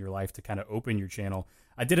place in your life to kind of open your channel.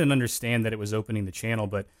 I didn't understand that it was opening the channel,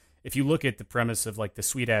 but if you look at the premise of like the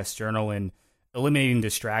Sweet Ass Journal and eliminating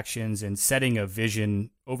distractions and setting a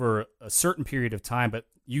vision over a certain period of time, but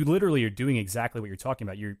you literally are doing exactly what you're talking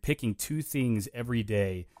about. You're picking 2 things every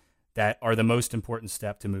day that are the most important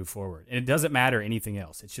step to move forward. And it doesn't matter anything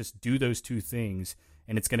else. It's just do those 2 things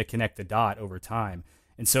and it's going to connect the dot over time.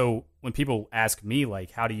 And so when people ask me,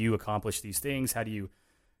 like, how do you accomplish these things? How do you,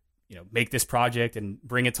 make this project and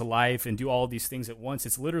bring it to life and do all of these things at once?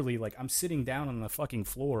 It's literally like I'm sitting down on the fucking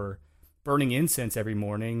floor, burning incense every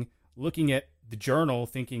morning, looking at the journal,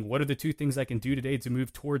 thinking, what are the 2 things I can do today to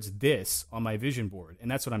move towards this on my vision board? And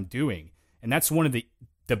that's what I'm doing. And that's one of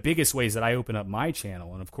the biggest ways that I open up my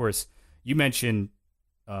channel. And of course, you mentioned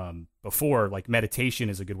before, like meditation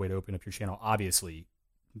is a good way to open up your channel. Obviously,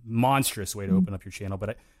 monstrous way to open up your channel.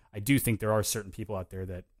 But I do think there are certain people out there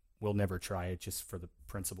that will never try it just for the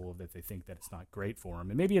principle of that they think that it's not great for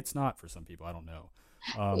them. And maybe it's not for some people. I don't know.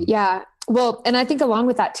 Yeah. Well, and I think along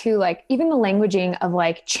with that too, like even the languaging of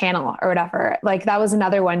like channel or whatever, like that was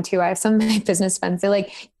another one too. I have some of my business friends, they're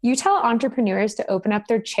like, you tell entrepreneurs to open up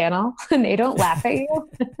their channel and they don't laugh at you.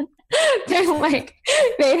 They're like,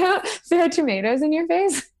 they don't throw tomatoes in your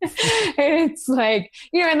face. And it's like,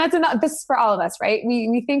 and that's this is for all of us, right?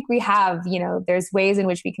 We think we have, there's ways in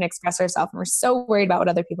which we can express ourselves and we're so worried about what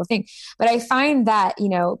other people think. But I find that,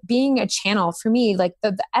 being a channel for me, like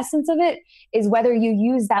the essence of it is whether you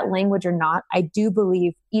use that language or not, I do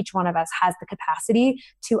believe each one of us has the capacity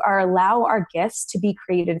to allow our gifts to be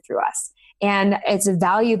created through us. And it's a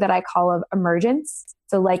value that I call of emergence.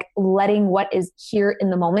 So like letting what is here in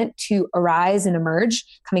the moment to arise and emerge,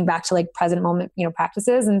 coming back to like present moment,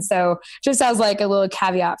 practices. And so just as like a little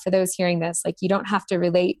caveat for those hearing this, like you don't have to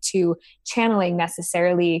relate to channeling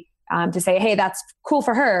necessarily to say, hey, that's cool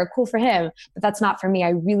for her, cool for him, but that's not for me. I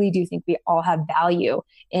really do think we all have value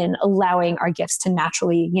in allowing our gifts to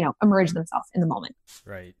naturally, emerge themselves in the moment.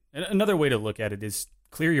 Right. And another way to look at it is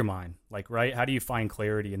clear your mind. Like, right. How do you find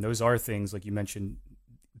clarity? And those are things like you mentioned,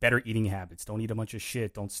 better eating habits. Don't eat a bunch of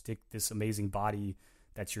shit. Don't stick this amazing body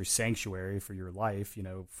that's your sanctuary for your life,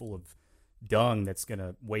 full of dung that's going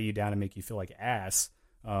to weigh you down and make you feel like ass.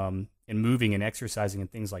 And moving and exercising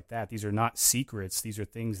and things like that. These are not secrets. These are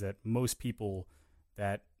things that most people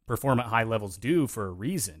that perform at high levels do for a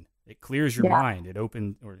reason. It clears your mind. It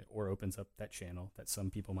opens or opens up that channel that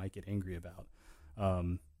some people might get angry about.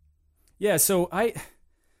 So I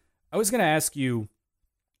was going to ask you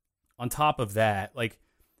on top of that, like,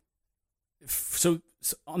 so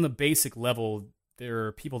on the basic level, there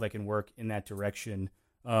are people that can work in that direction.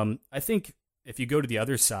 I think if you go to the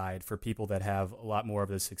other side for people that have a lot more of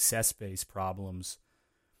the success-based problems,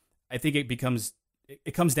 I think it comes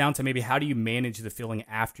down to maybe how do you manage the feeling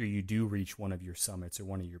after you do reach one of your summits or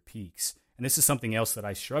one of your peaks. And this is something else that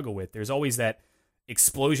I struggle with. There's always that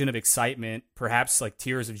explosion of excitement, perhaps like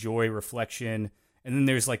tears of joy, reflection, and then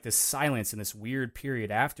there's like this silence and this weird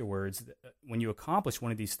period afterwards when you accomplish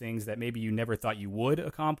one of these things that maybe you never thought you would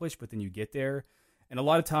accomplish, but then you get there. And a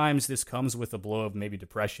lot of times this comes with a blow of maybe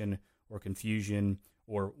depression or confusion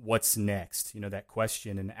or what's next, that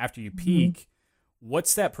question. And after you peak,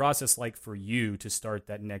 what's that process like for you to start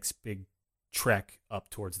that next big trek up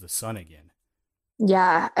towards the sun again?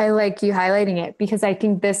 Yeah, I like you highlighting it because I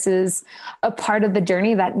think this is a part of the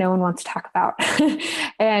journey that no one wants to talk about.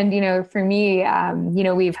 And, for me,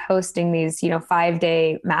 we've hosting these,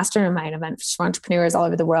 5-day mastermind events for entrepreneurs all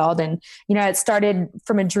over the world. And, it started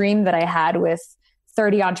from a dream that I had with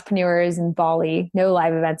 30 entrepreneurs in Bali, no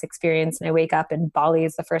live events experience. And I wake up and Bali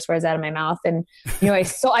is the first words out of my mouth. And,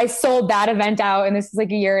 I sold that event out, and this is like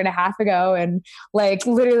a year and a half ago. And like,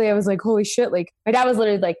 literally I was like, holy shit. Like my dad was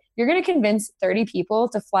literally like, you're going to convince 30 people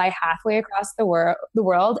to fly halfway across the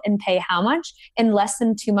world and pay how much in less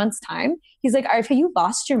than 2 months time? He's like, have you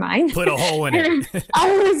lost your mind? Put a hole in it.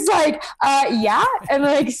 I was like, yeah. And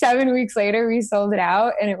like 7 weeks later, we sold it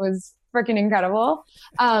out, and it was freaking incredible.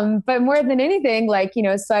 But more than anything,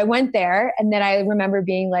 so I went there, and then I remember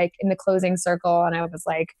being like in the closing circle, and I was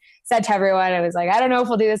like, said to everyone, I was like, I don't know if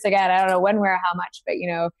we'll do this again. I don't know when, where, how much, but if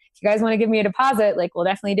you guys want to give me a deposit, like we'll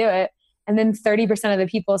definitely do it. And then 30% of the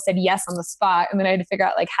people said yes on the spot. And then I had to figure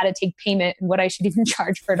out like how to take payment and what I should even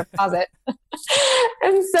charge for a deposit.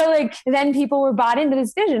 And so then people were bought into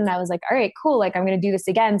this vision. And I was like, all right, cool. Like I'm going to do this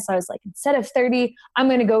again. So I was like, instead of 30, I'm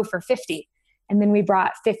going to go for 50. And then we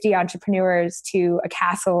brought 50 entrepreneurs to a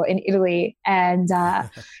castle in Italy. And, I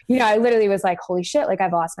literally was like, holy shit, like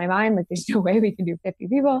I've lost my mind. Like there's no way we can do 50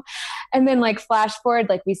 people. And then flash forward,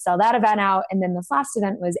 we sell that event out. And then this last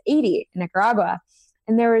event was 80 in Nicaragua.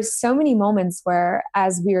 And there were so many moments where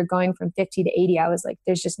as we were going from 50 to 80, I was like,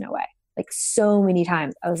 there's just no way. Like so many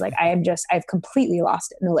times I was like, I've completely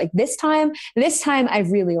lost it. And they're like, this time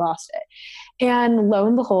I've really lost it. And lo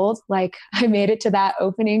and behold, I made it to that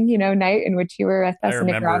opening, night in which you were with us in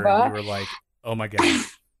Nicaragua. You were like, oh my God.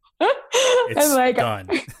 It's done.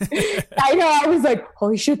 I know. I was like,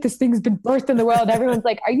 holy shit, this thing's been birthed in the world. Everyone's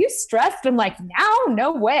like, are you stressed? I'm like,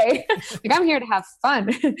 no way. I'm here to have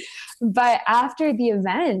fun. But after the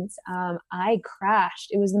event, I crashed.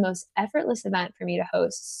 It was the most effortless event for me to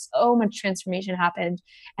host. So much transformation happened.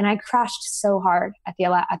 And I crashed so hard at the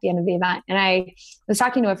end of the event. And I was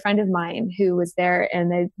talking to a friend of mine who was there,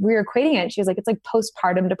 and we were equating it. She was like, it's like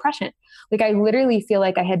postpartum depression. Like I literally feel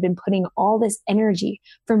like I had been putting all this energy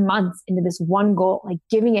for months into this one goal, like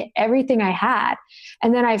giving it everything I had.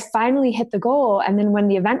 And then I finally hit the goal. And then when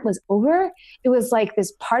the event was over, it was like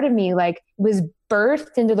this part of me was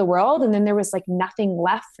birthed into the world. And then there was nothing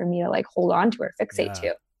left for me to hold on to or fixate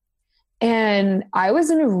to. And I was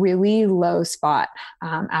in a really low spot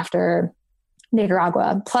after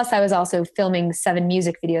Nicaragua. Plus I was also filming 7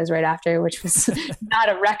 music videos right after, which was not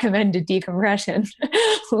a recommended decompression.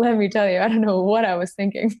 Let me tell you, I don't know what I was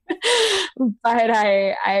thinking, but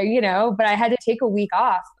I had to take a week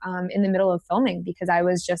off in the middle of filming because I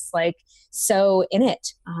was just so in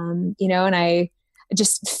it, and I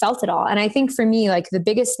just felt it all. And I think for me, the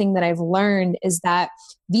biggest thing that I've learned is that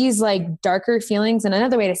these darker feelings, and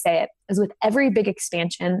another way to say it is with every big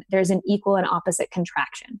expansion, there's an equal and opposite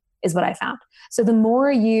contraction, is what I found. So the more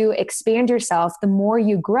you expand yourself, the more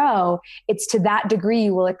you grow, it's to that degree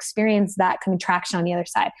you will experience that contraction on the other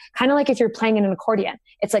side. Kind of like if you're playing in an accordion,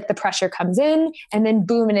 it's like the pressure comes in and then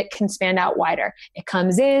boom, and it can expand out wider. It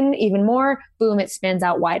comes in even more, boom, it expands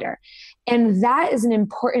out wider. And that is an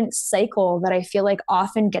important cycle that I feel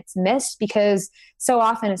often gets missed, because so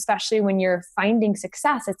often, especially when you're finding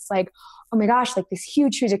success, it's like, oh my gosh, this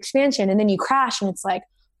huge expansion. And then you crash and it's like,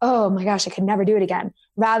 oh my gosh, I could never do it again.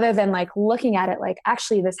 Rather than looking at it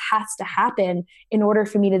actually this has to happen in order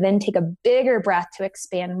for me to then take a bigger breath to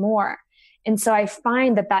expand more. And so I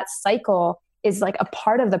find that cycle is a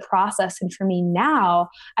part of the process. And for me now,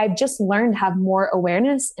 I've just learned to have more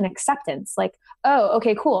awareness and acceptance. Oh,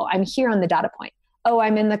 okay, cool. I'm here on the data point. Oh,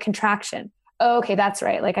 I'm in the contraction. Oh, okay, that's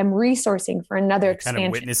right. I'm resourcing for another expansion. Kind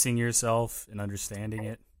of witnessing yourself and understanding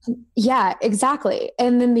it. Yeah, exactly.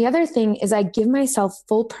 And then the other thing is I give myself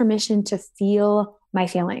full permission to feel my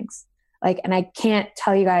feelings. And I can't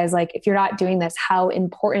tell you guys, if you're not doing this, how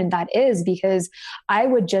important that is, because I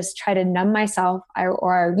would just try to numb myself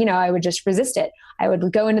or I would just resist it. I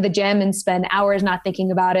would go into the gym and spend hours not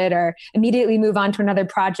thinking about it, or immediately move on to another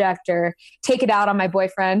project, or take it out on my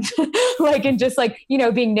boyfriend, and just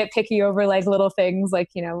being nitpicky over little things,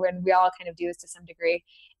 when we all kind of do this to some degree.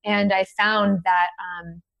 And I found that,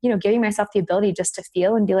 giving myself the ability just to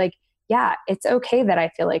feel and be yeah, it's okay that I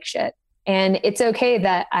feel like shit. And it's okay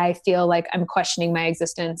that I feel I'm questioning my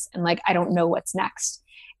existence and I don't know what's next.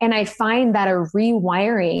 And I find that a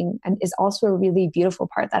rewiring is also a really beautiful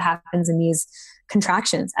part that happens in these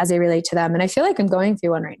contractions as they relate to them. And I feel like I'm going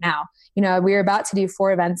through one right now. You know, we were about to do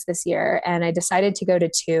 4 events this year and I decided to go to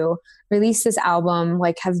 2, release this album,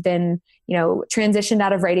 like have been, you know, transitioned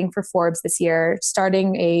out of writing for Forbes this year,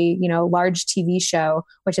 starting a, you know, large TV show,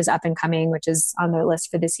 which is up and coming, which is on the list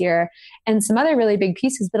for this year, and some other really big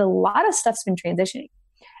pieces, but a lot of stuff's been transitioning.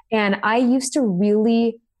 And I used to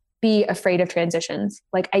really be afraid of transitions.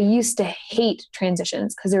 Like I used to hate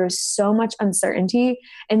transitions because there was so much uncertainty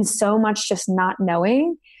and so much just not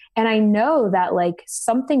knowing. And I know that like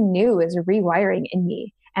something new is rewiring in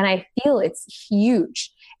me and I feel it's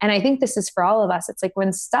huge. And I think this is for all of us. It's like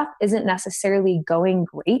when stuff isn't necessarily going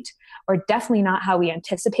great or definitely not how we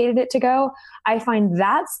anticipated it to go, I find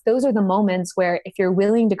those are the moments where if you're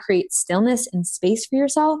willing to create stillness and space for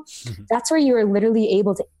yourself, that's where you are literally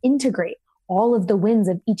able to integrate all of the wins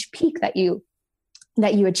of each peak that you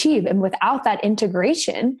achieve. And without that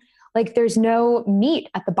integration, like there's no meat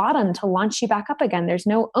at the bottom to launch you back up again. There's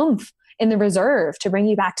no oomph in the reserve to bring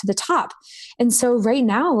you back to the top. And so right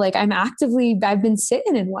now, like I've been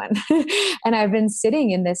sitting in one and I've been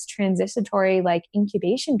sitting in this transitory like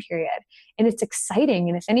incubation period, and it's exciting.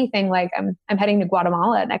 And if anything, like I'm heading to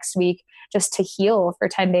Guatemala next week just to heal for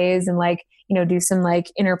 10 days and like, you know, do some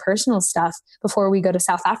like interpersonal stuff before we go to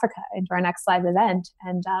South Africa into our next live event.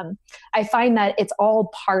 And I find that it's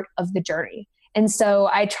all part of the journey. And so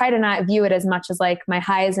I try to not view it as much as like my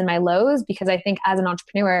highs and my lows, because I think as an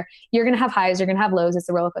entrepreneur, you're going to have highs, you're going to have lows. It's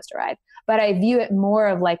a roller coaster ride. But I view it more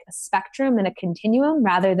of like a spectrum and a continuum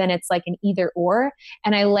rather than it's like an either or.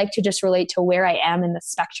 And I like to just relate to where I am in the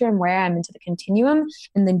spectrum, where I'm into the continuum,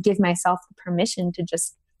 and then give myself the permission to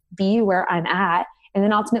just be where I'm at. And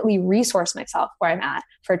then ultimately resource myself where I'm at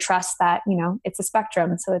for trust that, you know, it's a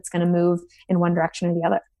spectrum. So it's going to move in one direction or the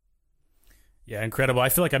other. Yeah, incredible. I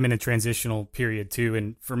feel like I'm in a transitional period too.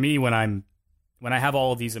 And for me, when I have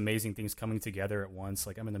all of these amazing things coming together at once,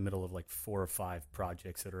 like I'm in the middle of like 4 or 5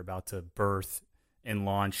 projects that are about to birth and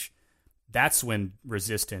launch, that's when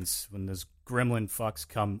when those gremlin fucks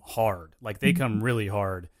come hard. Like they come really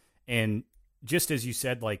hard. And just as you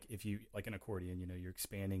said, like if you, like an accordion, you know, you're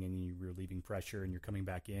expanding and you're relieving pressure and you're coming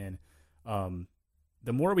back in.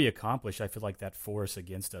 The more we accomplish, I feel like that force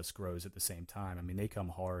against us grows at the same time. I mean, they come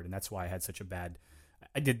hard, and that's why I had such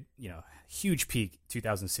I did, you know, huge peak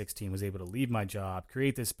 2016, was able to leave my job,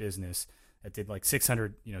 create this business that did like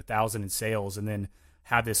 600,000 in sales, and then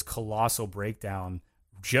have this colossal breakdown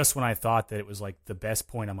just when I thought that it was like the best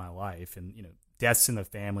point of my life. And, you know, deaths in the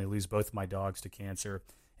family, lose both of my dogs to cancer.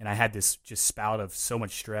 And I had this just spout of so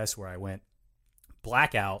much stress where I went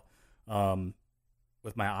blackout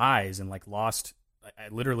with my eyes and like I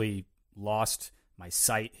literally lost my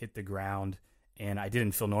sight, hit the ground, and I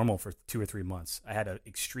didn't feel normal for 2 or 3 months. I had an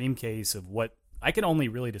extreme case of what I can only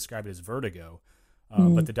really describe it as vertigo,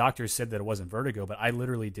 but the doctors said that it wasn't vertigo, but I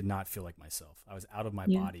literally did not feel like myself. I was out of my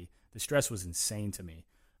body. The stress was insane to me.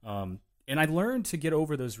 And I learned to get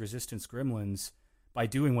over those resistance gremlins by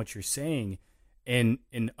doing what you're saying and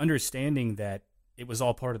understanding that it was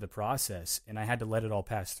all part of the process, and I had to let it all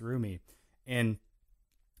pass through me. And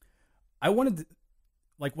I wanted to,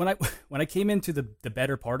 like when I came into the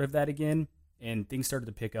better part of that again and things started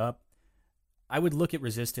to pick up, I would look at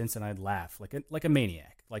resistance and I'd laugh like a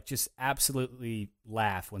maniac, like just absolutely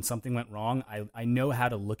laugh when something went wrong. I know how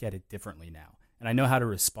to look at it differently now, and I know how to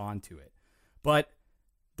respond to it. But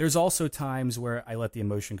there's also times where I let the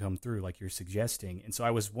emotion come through, like you're suggesting. And so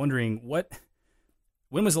I was wondering,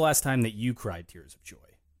 when was the last time that you cried tears of joy?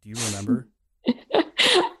 Do you remember?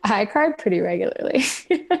 I cry pretty regularly.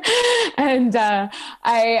 And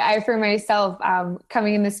I, for myself,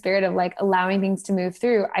 coming in the spirit of like allowing things to move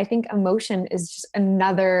through, I think emotion is just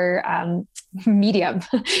another medium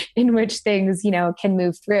in which things, you know, can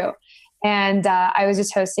move through. And I was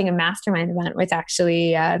just hosting a mastermind event with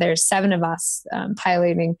actually, there's 7 of us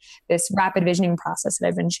piloting this rapid visioning process that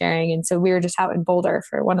I've been sharing. And so we were just out in Boulder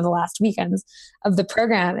for one of the last weekends of the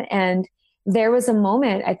program. And there was a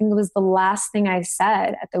moment, I think it was the last thing I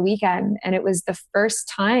said at the weekend. And it was the first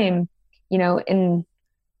time, you know, in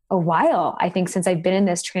a while, I think since I've been in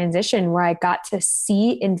this transition where I got to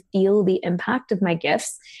see and feel the impact of my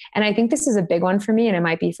gifts. And I think this is a big one for me, and it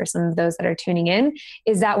might be for some of those that are tuning in,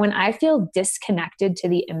 is that when I feel disconnected to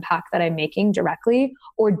the impact that I'm making directly,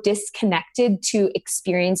 or disconnected to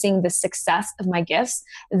experiencing the success of my gifts,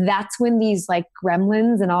 that's when these like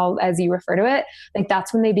gremlins and all, as you refer to it, like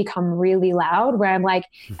that's when they become really loud, where I'm like,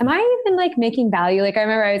 am I even like making value? Like I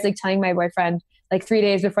remember I was like telling my boyfriend like 3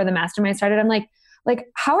 days before the mastermind started, I'm like, like,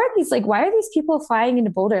 how are these, like, why are these people flying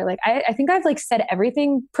into Boulder? Like, I think I've like said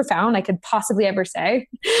everything profound I could possibly ever say.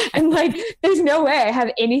 And like, there's no way I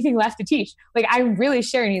have anything left to teach. Like, I'm really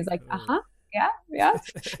sharing. He's like, yeah, yeah.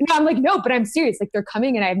 No, I'm like, no, but I'm serious. Like, they're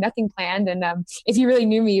coming and I have nothing planned. And if you really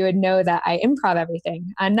knew me, you would know that I improv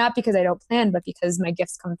everything. Not because I don't plan, but because my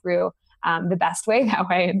gifts come through the best way that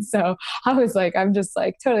way. And so I was like, I'm just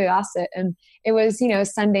like totally lost it. And it was,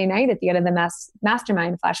 Sunday night at the end of the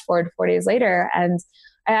mastermind, flash forward 4 days later. And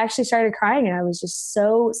I actually started crying, and I was just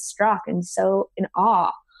so struck and so in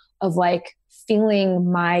awe of like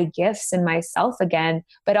feeling my gifts and myself again,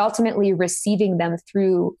 but ultimately receiving them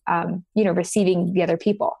through, receiving the other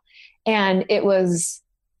people. And it was,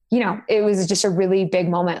 it was just a really big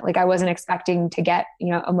moment. Like, I wasn't expecting to get,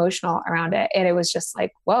 emotional around it. And it was just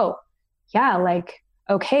like, whoa, yeah, like,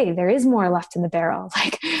 okay, there is more left in the barrel.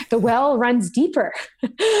 Like, the well runs deeper.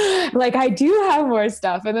 Like, I do have more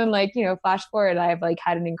stuff. And then like, flash forward, I've like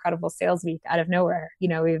had an incredible sales week out of nowhere.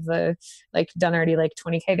 We've like done already like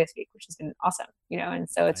 20K this week, which has been awesome, and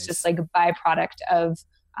so it's just like a byproduct of,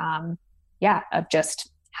 of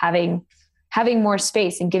just having more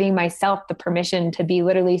space and giving myself the permission to be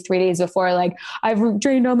literally 3 days before, like, I've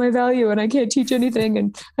drained all my value and I can't teach anything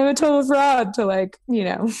and I'm a total fraud, to like, I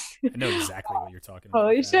know exactly what you're talking about.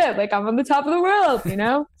 Holy shit. Like, I'm on the top of the world,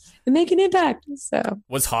 and make an impact. So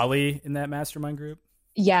was Holly in that mastermind group?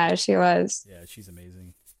 Yeah, she was. Yeah, she's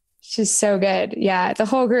amazing. She's so good. Yeah, the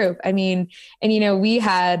whole group. I mean, and we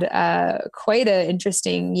had quite an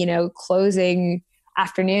interesting, closing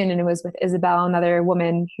afternoon, and it was with Isabel, another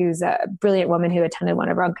woman who's a brilliant woman who attended one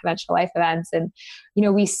of our Unconventional Life events. And,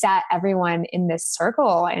 we sat everyone in this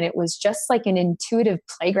circle, and it was just like an intuitive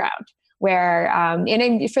playground where,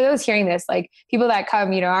 and for those hearing this, like, people that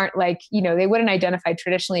come, aren't like, they wouldn't identify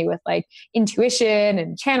traditionally with like intuition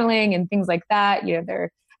and channeling and things like that.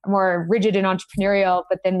 They're more rigid and entrepreneurial,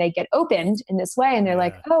 but then they get opened in this way, and they're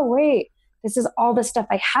like, oh, wait, this is all the stuff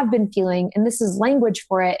I have been feeling, and this is language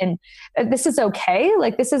for it. And this is okay.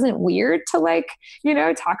 Like, this isn't weird to like,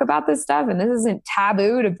 talk about this stuff. And this isn't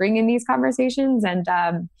taboo to bring in these conversations. And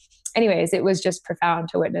anyways, it was just profound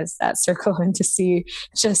to witness that circle and to see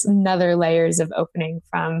just another layers of opening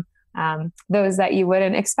from those that you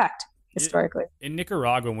wouldn't expect historically. In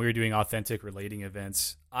Nicaragua, when we were doing authentic relating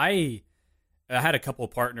events, I had a couple of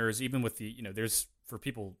partners, even with the, there's, for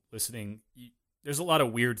people listening, there's a lot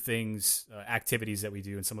of weird things, activities that we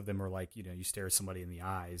do. And some of them are like, you stare at somebody in the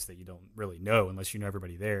eyes that you don't really know unless you know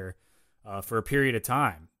everybody there for a period of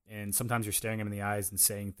time. And sometimes you're staring them in the eyes and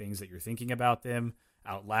saying things that you're thinking about them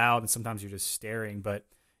out loud. And sometimes you're just staring, but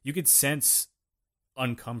you could sense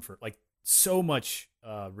uncomfort, like so much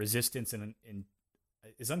resistance and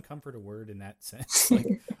is uncomfort a word in that sense?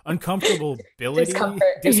 Like uncomfortability,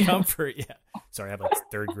 discomfort. Yeah. Sorry, I have like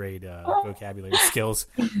third grade vocabulary skills,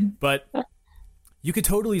 but you could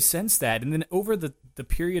totally sense that. And then over the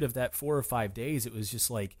period of that 4 or 5 days, it was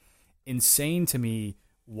just like insane to me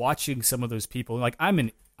watching some of those people. Like,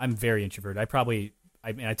 I'm very introverted.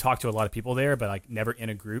 I talk to a lot of people there, but like never in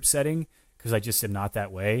a group setting because I just am not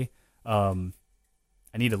that way.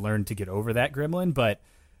 I need to learn to get over that gremlin, but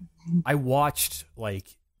I watched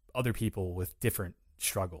like other people with different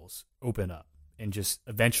struggles open up, and just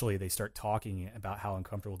eventually they start talking about how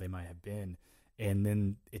uncomfortable they might have been. And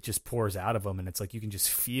then it just pours out of them, and it's like you can just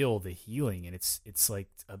feel the healing, and it's like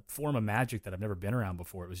a form of magic that I've never been around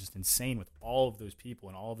before. It was just insane with all of those people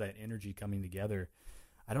and all of that energy coming together.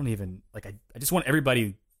 I don't even like. I just want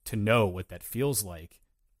everybody to know what that feels like,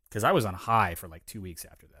 because I was on high for like 2 weeks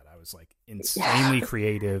after that. I was like insanely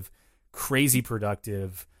creative, crazy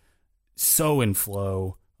productive, so in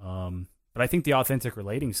flow. But I think the authentic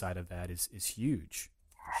relating side of that is huge.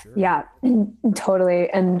 Sure. Yeah, totally.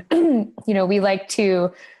 And, we like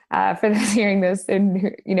to, for those hearing this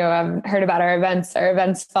and, heard about our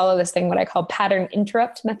events follow this thing, what I call pattern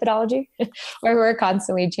interrupt methodology, where we're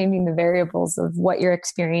constantly changing the variables of what you're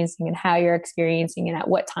experiencing and how you're experiencing and at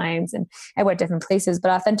what times and at what different places.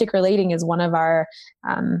 But authentic relating is one of our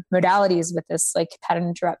modalities with this like pattern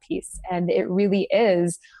interrupt piece. And it really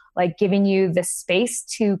is like giving you the space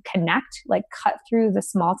to connect, like cut through the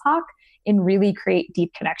small talk and really create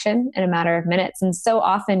deep connection in a matter of minutes. And so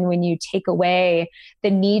often when you take away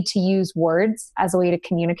the need to use words as a way to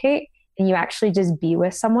communicate, and you actually just be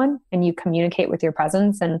with someone and you communicate with your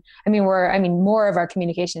presence. And more of our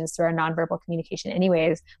communication is through our nonverbal communication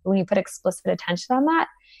anyways. But when you put explicit attention on that,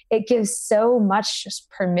 it gives so much just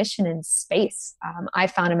permission and space. I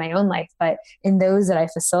found in my own life, but in those that I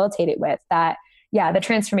facilitate it with, that yeah, the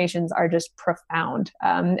transformations are just profound.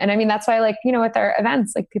 And I mean, that's why, like, you know, with our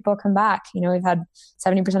events, like people come back, you know, we've had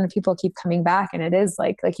 70% of people keep coming back. And it is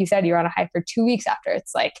like you said, you're on a high for 2 weeks after.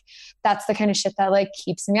 It's like, that's the kind of shit that like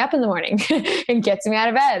keeps me up in the morning and gets me out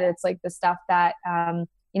of bed. It's like the stuff that,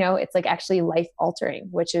 you know, it's like actually life altering,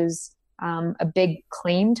 which is a big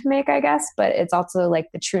claim to make, I guess, but it's also like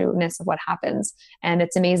the trueness of what happens. And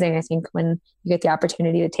it's amazing, I think, when you get the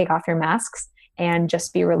opportunity to take off your masks and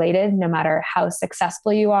just be related, no matter how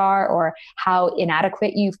successful you are or how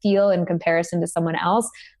inadequate you feel in comparison to someone else.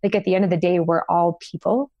 Like at the end of the day, we're all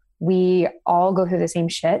people. We all go through the same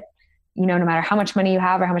shit. You know, no matter how much money you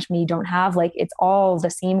have or how much money you don't have, like it's all the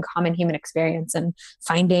same common human experience, and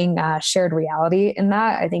finding shared reality in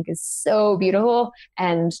that, I think, is so beautiful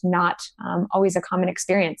and not always a common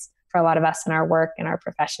experience for a lot of us in our work and our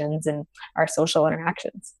professions and our social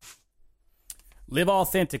interactions. Live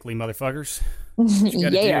authentically, motherfuckers. What you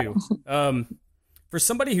gotta do. For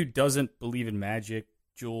somebody who doesn't believe in magic,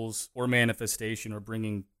 Jules, or manifestation, or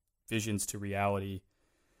bringing visions to reality,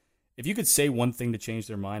 if you could say one thing to change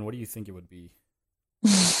their mind, what do you think it would be?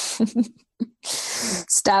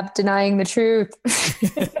 Stop denying the truth.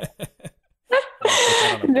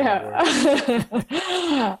 No.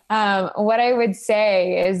 What I would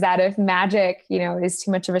say is that if magic, you know, is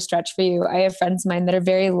too much of a stretch for you, I have friends of mine that are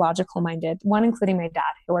very logical minded, one including my dad,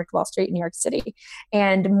 who worked Wall Street in New York City.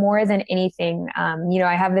 And more than anything, you know,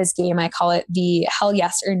 I have this game, I call it the hell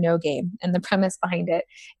yes or no game. And the premise behind it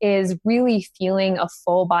is really feeling a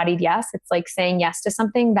full bodied yes. It's like saying yes to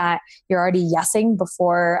something that you're already yesing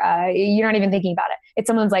before you're not even thinking about it. It's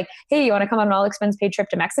someone's like, hey, you want to come on an all expense paid trip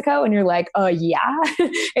to Mexico? And you're like, yeah.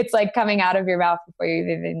 It's like coming out of your mouth before you've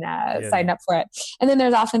even signed up for it. And then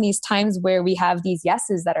there's often these times where we have these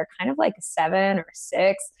yeses that are kind of like a 7 or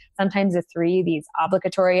 6, sometimes a 3, these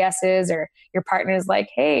obligatory yeses, or your partner's like,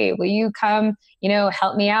 hey, will you come, you know,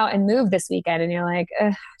 help me out and move this weekend? And you're like,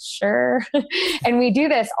 sure. And we do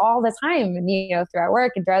this all the time, you know, through our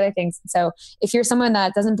work and through other things. So if you're someone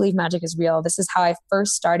that doesn't believe magic is real, this is how I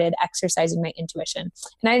first started exercising my intuition.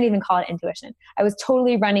 And I didn't even call it intuition. I was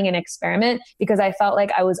totally running an experiment because I felt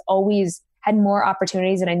like I was always had more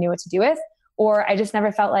opportunities than I knew what to do with, or I just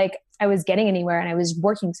never felt like I was getting anywhere and I was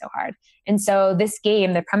working so hard. And so this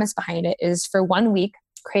game, the premise behind it is for 1 week,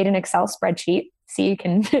 create an Excel spreadsheet. See, you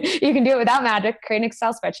can you can do it without magic, create an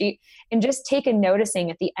Excel spreadsheet and just take a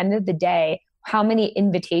noticing at the end of the day how many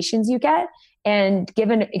invitations you get, and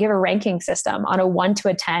give a ranking system on a 1 to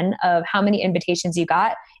a 10 of how many invitations you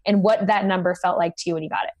got and what that number felt like to you when you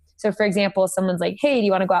got it. So for example, someone's like, hey, do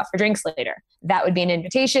you want to go out for drinks later? That would be an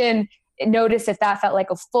invitation. Notice if that felt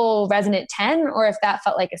like a full resonant 10 or if that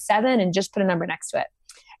felt like a 7, and just put a number next to it.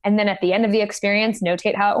 And then at the end of the experience,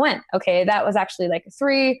 notate how it went. Okay, that was actually like a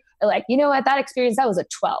 3, or like, you know what, that experience, that was a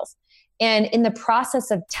 12. And in the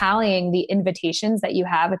process of tallying the invitations that you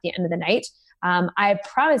have at the end of the night, I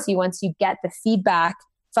promise you, once you get the feedback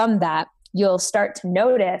from that, you'll start to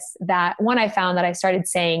notice that, one, I found that I started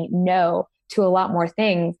saying no to a lot more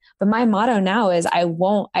things. But my motto now is I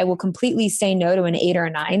will completely say no to an 8 or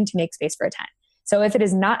a 9 to make space for a 10. So if it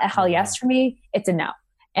is not a hell yes for me, it's a no.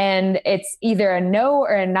 And it's either a no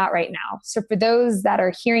or a not right now. So for those that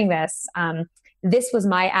are hearing this, this was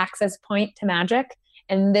my access point to magic.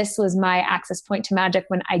 And this was my access point to magic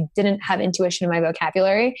when I didn't have intuition in my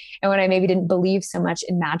vocabulary and when I maybe didn't believe so much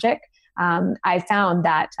in magic. I found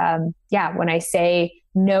that, when I say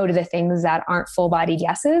no to the things that aren't full-bodied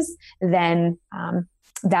yeses, then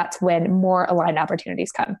that's when more aligned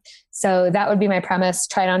opportunities come. So that would be my premise.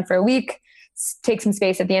 Try it on for a week, take some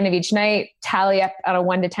space at the end of each night, tally up on a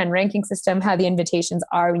 1 to 10 ranking system, how the invitations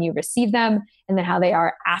are when you receive them, and then how they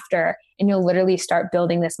are after. And you'll literally start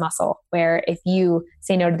building this muscle where if you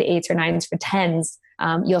say no to the 8s or 9s for 10s,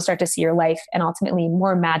 you'll start to see your life and ultimately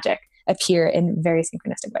more magic appear in very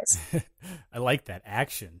synchronistic ways. I like that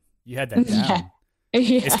action. You had that down. Yeah.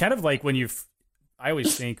 It's kind of like when I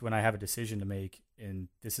always think when I have a decision to make, and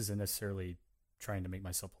this isn't necessarily trying to make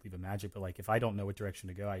myself believe in magic, but like if I don't know what direction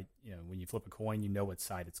to go, when you flip a coin, you know what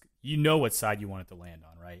side you want it to land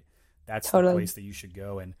on, right? That's totally the place that you should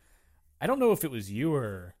go. And I don't know if it was you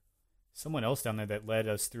or someone else down there that led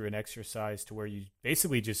us through an exercise to where you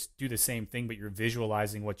basically just do the same thing, but you're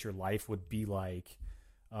visualizing what your life would be like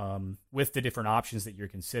with the different options that you're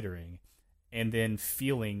considering, and then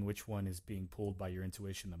feeling which one is being pulled by your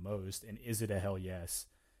intuition the most. And is it a hell yes?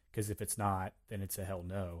 Because if it's not, then it's a hell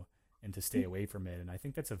no, and to stay away from it. And I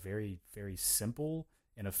think that's a very, very simple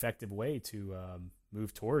and effective way to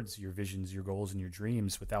move towards your visions, your goals, and your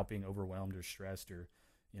dreams without being overwhelmed or stressed or,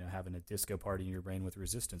 having a disco party in your brain with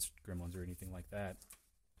resistance gremlins or anything like that.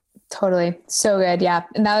 Totally. So good. Yeah.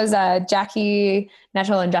 And that was Jackie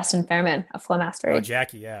Netchell and Justin Fairman of Flow Oh, Mastery.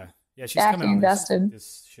 Jackie, yeah. Yeah, she's Jackie coming on and Justin.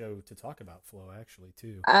 this show to talk about flow actually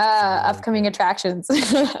too. So really Upcoming cool. attractions.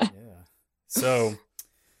 Yeah. So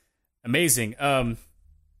amazing.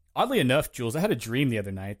 Oddly enough, Jules, I had a dream the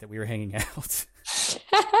other night that we were hanging out.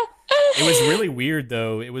 It was really weird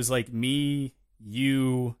though. It was like me,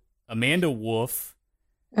 you, Amanda Wolf,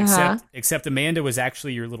 except Amanda was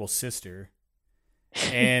actually your little sister.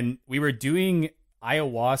 And we were doing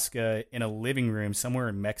ayahuasca in a living room somewhere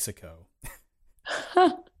in Mexico.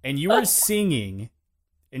 And you were singing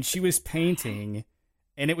and she was painting,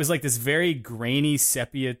 and it was like this very grainy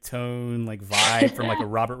sepia tone like vibe from like a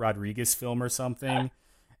Robert Rodriguez film or something.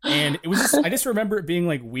 And it was just, I just remember it being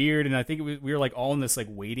like weird, and I think we were like all in this like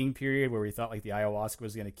waiting period where we thought like the ayahuasca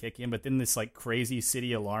was going to kick in, but then this like crazy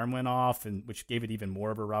city alarm went off, and which gave it even more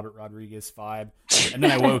of a Robert Rodriguez vibe. And then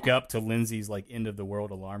I woke up to Lindsay's like end of the world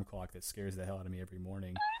alarm clock that scares the hell out of me every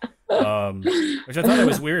morning, which I thought that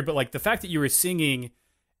was weird. But like the fact that you were singing,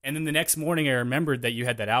 and then the next morning I remembered that you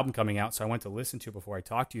had that album coming out, so I went to listen to it before I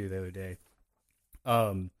talked to you the other day.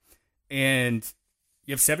 And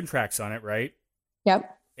you have 7 tracks on it, right?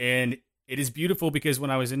 Yep. And it is beautiful because when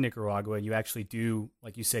I was in Nicaragua, you actually do,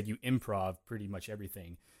 like you said, you improv pretty much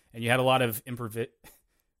everything. And you had a lot of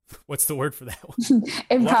what's the word for that one?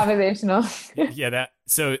 Improvisational.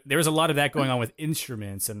 So there was a lot of that going on with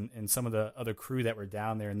instruments and some of the other crew that were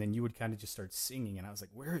down there. And then you would kind of just start singing. And I was like,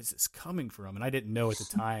 where is this coming from? And I didn't know at the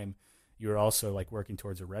time you were also like working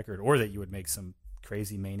towards a record, or that you would make some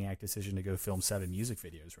crazy maniac decision to go film 7 music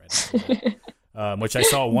videos right after that. Which I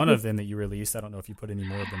saw one of them that you released. I don't know if you put any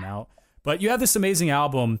more of them out. But you have this amazing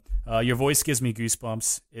album. Your voice gives me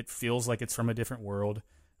goosebumps. It feels like it's from a different world.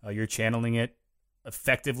 You're channeling it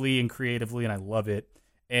effectively and creatively, and I love it.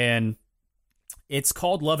 And it's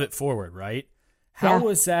called Love It Forward, right? How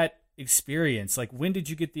was that experience? Like, when did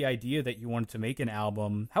you get the idea that you wanted to make an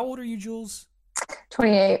album? How old are you, Jules?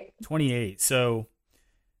 28. 28. So,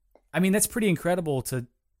 I mean, that's pretty incredible to...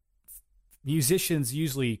 Musicians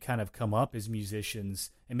usually kind of come up as musicians,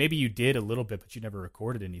 and maybe you did a little bit, but you never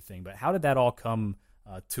recorded anything. But how did that all come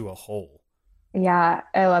to a whole? Yeah,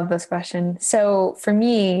 I love this question. So for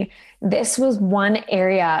me, this was one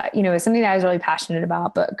area, it was something that I was really passionate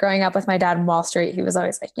about. But growing up with my dad in Wall Street, he was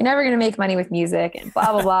always like, "You're never going to make money with music," and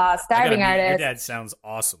blah, blah, blah, starving artist. Your dad sounds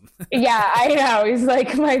awesome. Yeah, I know. He's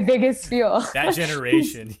like my biggest fuel. That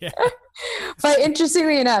generation, yeah. But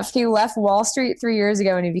interestingly enough, he left Wall Street 3 years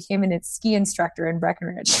ago and he became a ski instructor in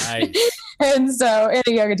Breckenridge. Nice. And a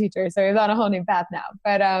yoga teacher. So he's on a whole new path now.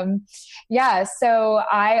 But so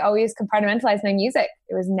I always compartmentalized my music.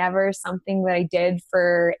 It was never something that I did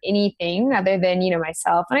for anything other than,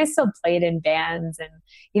 myself. And I still played in bands and,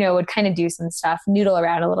 would kind of do some stuff, noodle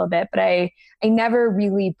around a little bit. But I never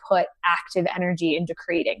really put active energy into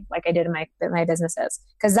creating like I did in my businesses.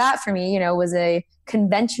 Because that for me, was a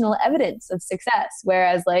conventional evidence of success.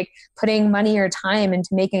 Whereas like putting money or time into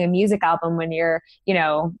making a music album when you're,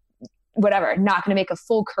 whatever, not going to make a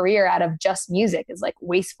full career out of just music is like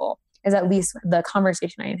wasteful, is at least the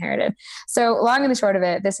conversation I inherited. So long and the short of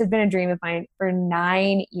it, this had been a dream of mine for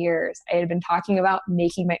 9 years. I had been talking about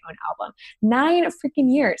making my own album. 9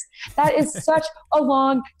 freaking years. That is such a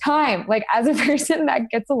long time. Like as a person that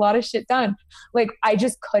gets a lot of shit done, like I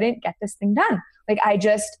just couldn't get this thing done. Like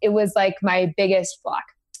it was like my biggest block.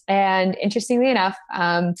 And interestingly enough,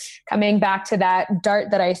 coming back to that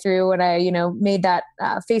dart that I threw when I, made that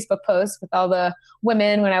Facebook post with all the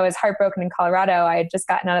women when I was heartbroken in Colorado, I had just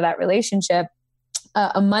gotten out of that relationship.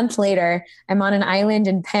 A month later, I'm on an island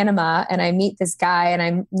in Panama and I meet this guy and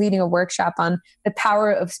I'm leading a workshop on the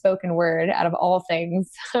power of spoken word out of all things.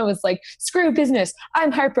 I was like, screw business.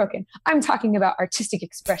 I'm heartbroken. I'm talking about artistic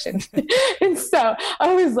expression. And so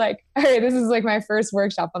I was like, all right, this is like my first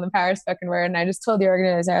workshop on the power of spoken word. And I just told the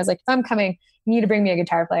organizer, I was like, if I'm coming, you need to bring me a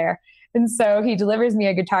guitar player. And so he delivers me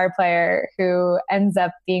a guitar player who ends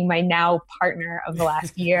up being my now partner of the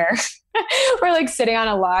last year. We're like sitting on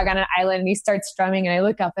a log on an island and he starts strumming and I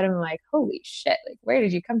look up at him and I'm like, holy shit, like where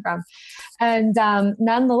did you come from? And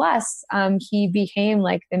nonetheless, he became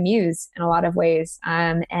like the muse in a lot of ways.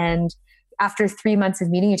 And after 3 months of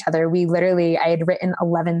meeting each other, I had written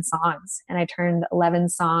 11 songs and I turned 11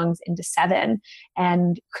 songs into 7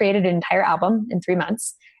 and created an entire album in 3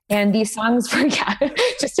 months. And these songs were,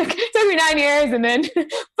 just took me 9 years and then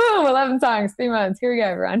boom, 11 songs, 3 months. Here we go,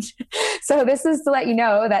 everyone. So this is to let you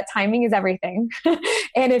know that timing is everything.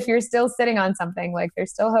 And if you're still sitting on something, like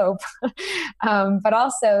there's still hope. But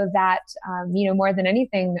also that, more than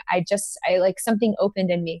anything, I like something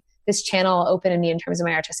opened in me. This channel opened in me in terms of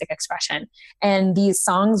my artistic expression. And these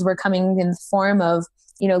songs were coming in the form of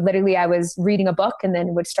literally I was reading a book and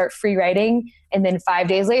then would start free writing. And then 5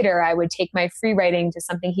 days later, I would take my free writing to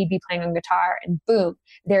something he'd be playing on guitar, and boom,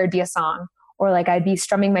 there would be a song. Or like I'd be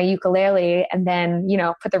strumming my ukulele and then,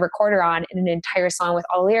 put the recorder on and an entire song with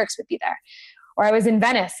all the lyrics would be there. Or I was in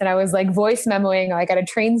Venice and I was like voice memoing like at a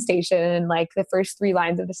train station, and like the first 3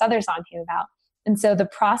 lines of this other song came about. And so the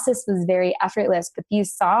process was very effortless, but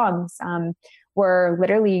these songs were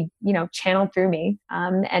literally, channeled through me,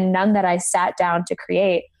 and none that I sat down to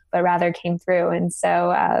create, but rather came through. And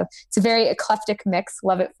so it's a very eclectic mix.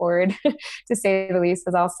 Love it forward, to say the least. It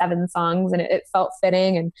was all 7 songs, and it felt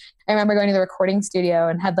fitting. And I remember going to the recording studio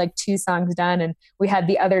and had like 2 songs done, and we had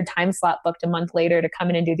the other time slot booked a month later to come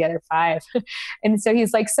in and do the other 5. And so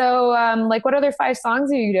he's like, so like, what other 5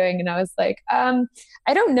 songs are you doing? And I was like,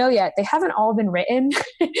 I don't know yet. They haven't all been written.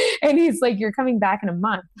 And he's like, you're coming back in a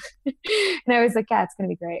month. And I was like, yeah, it's going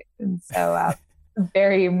to be great. And so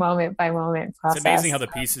very moment by moment process. It's amazing how the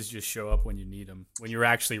pieces just show up when you need them, when you're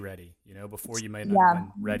actually ready, before you might not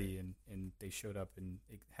have been ready, and they showed up and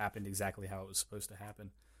it happened exactly how it was supposed to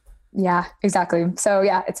happen. Yeah, exactly. So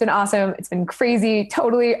yeah, it's been awesome. It's been crazy,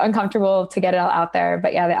 totally uncomfortable to get it all out there.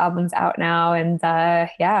 But yeah, the album's out now, and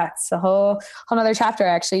it's a whole nother chapter.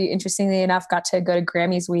 Actually, interestingly enough, got to go to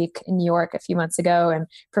Grammys week in New York a few months ago and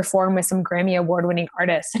perform with some Grammy award-winning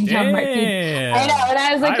artists. And I know, and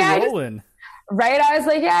I was like, I was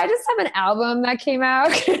like, I just have an album that came out,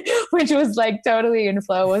 which was like totally in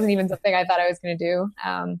flow. It wasn't even something I thought I was going to do.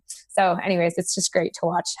 So anyways, it's just great to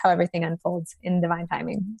watch how everything unfolds in divine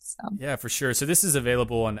timing. So yeah, for sure. So this is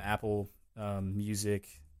available on Apple Music,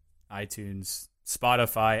 iTunes,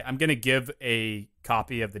 Spotify. I'm going to give a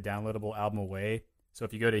copy of the downloadable album away. So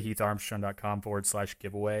if you go to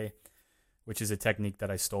heatharmstrong.com/giveaway, which is a technique that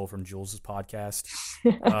I stole from Jules's podcast,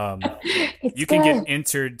 you can get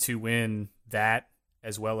entered to win that,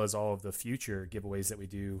 as well as all of the future giveaways that we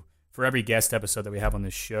do for every guest episode that we have on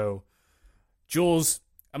this show. Jules,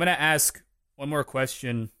 I'm going to ask one more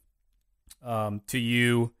question to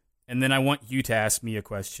you, and then I want you to ask me a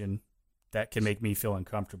question that can make me feel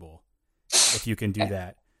uncomfortable, if you can do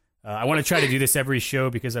that. I want to try to do this every show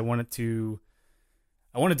because I want to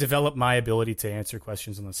develop my ability to answer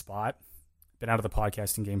questions on the spot. Been out of the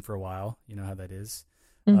podcasting game for a while. You know how that is.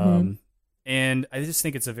 Mm-hmm. And I just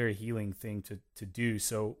think it's a very healing thing to do.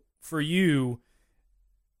 So for you,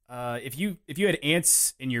 if you had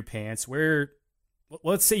ants in your pants,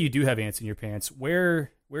 let's say you do have ants in your pants,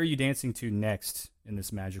 where are you dancing to next in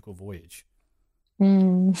this magical voyage?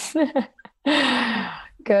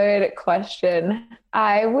 Good question.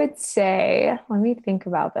 I would say, let me think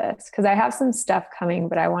about this, because I have some stuff coming,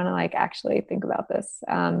 but I want to like actually think about this.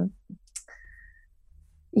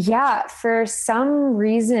 Yeah, for some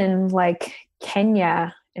reason, like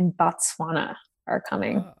Kenya and Botswana are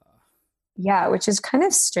coming. Yeah, which is kind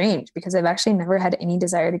of strange because I've actually never had any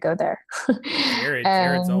desire to go there.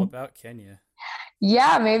 Jared's all about Kenya.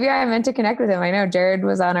 Yeah, maybe I meant to connect with him. I know Jared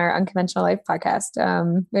was on our Unconventional Life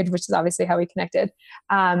podcast, which is obviously how we connected.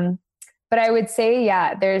 But I would say,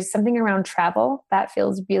 yeah, there's something around travel that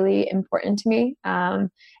feels really important to me. And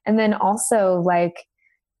then also like,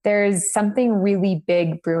 there's something really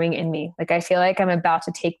big brewing in me. Like, I feel like I'm about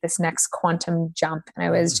to take this next quantum jump. And I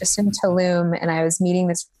was just in Tulum and I was meeting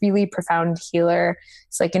this really profound healer.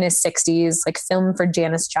 It's like in his 60s, like filmed for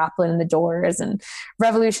Janis Joplin and the Doors and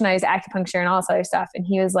revolutionized acupuncture and all this other stuff. And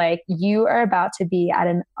he was like, you are about to be at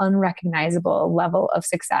an unrecognizable level of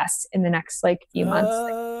success in the next like few months.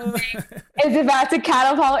 It's about to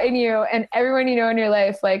catapult in you and everyone you know in your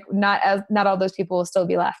life, like not all those people will still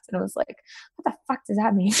be left. And I was like, what the fuck does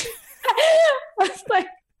that mean? I was like,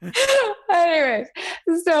 anyways,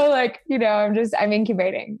 so like, I'm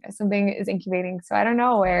incubating. Something is incubating. So I don't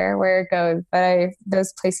know where it goes, but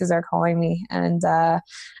those places are calling me, and I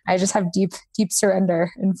just have deep surrender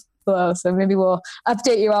and flow. So maybe we'll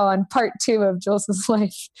update you all on part 2 of Jules's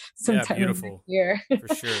life sometime beautiful. Year.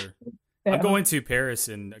 For sure. Yeah. I'm going to Paris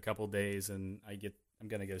in a couple of days, and I'm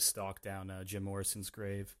gonna go stalk down Jim Morrison's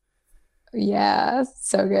grave. Yeah,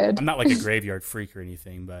 so good. I'm not like a graveyard freak or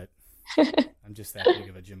anything, but I'm just that big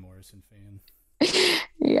of a Jim Morrison fan.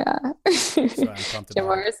 Yeah. So I'm pumped Jim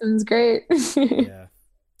Morrison's great. Yeah.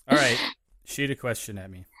 All right. Shoot a question at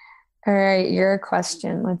me. All right, your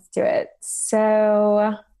question. Let's do it.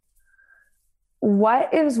 So,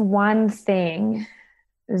 what is one thing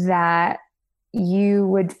that you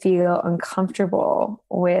would feel uncomfortable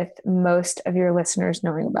with most of your listeners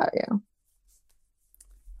knowing about you?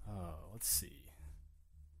 Let's see.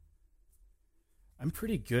 I'm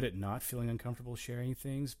pretty good at not feeling uncomfortable sharing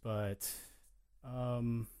things, but I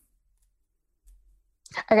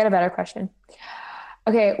got a better question.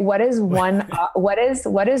 Okay, what is one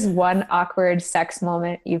awkward sex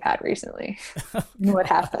moment you've had recently? What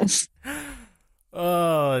happened?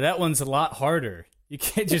 Oh, that one's a lot harder. You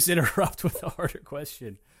can't just interrupt with a harder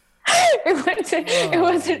question.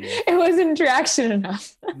 It wasn't traction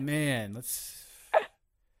enough. Man, let's.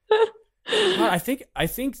 I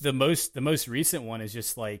think the most recent one is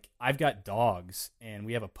just like I've got dogs and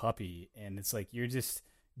we have a puppy and it's like you're just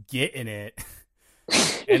getting it.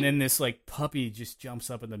 And then this like puppy just jumps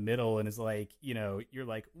up in the middle and is like, you're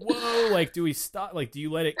like, whoa, like, do we stop? Like, do you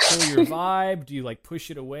let it kill your vibe? Do you like push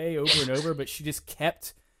it away over and over? But she just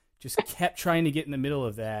kept trying to get in the middle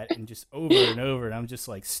of that and just over and over. And I'm just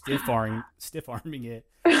like stiff arming it.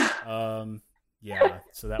 Yeah.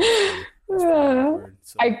 So that was awkward.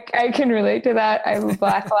 So. I can relate to that. I have a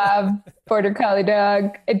black lab border collie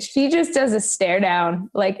dog and she just does a stare down.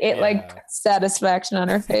 Like it like satisfaction on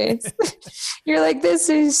her face. You're like, this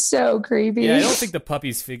is so creepy. Yeah. I don't think the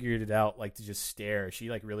puppy's figured it out. Like to just stare. She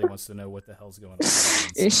like really wants to know what the hell's going on.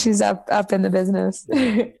 So. She's up in the business.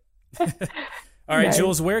 All right, nice.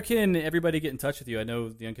 Jules, where can everybody get in touch with you? I know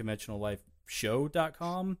the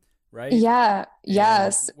unconventionallifeshow.com, right? Yeah.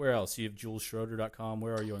 Yes. And where else? You have julesschroeder.com.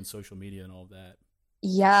 Where are you on social media and all of that?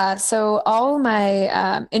 Yeah. So all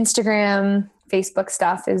my Instagram, Facebook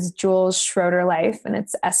stuff is Jules Schroeder Life, and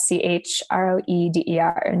it's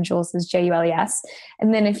SCHROEDER, and Jules is JULES.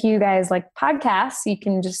 And then if you guys like podcasts, you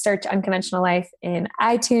can just search Unconventional Life in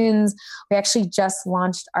iTunes. We actually just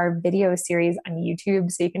launched our video series on YouTube,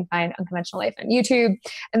 so you can find Unconventional Life on YouTube.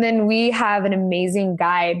 And then we have an amazing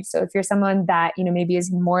guide. So if you're someone that, maybe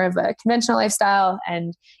is more of a conventional lifestyle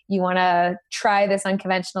and you want to try this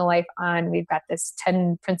unconventional life on, we've got this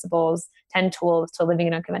 10 principles, 10 tools to living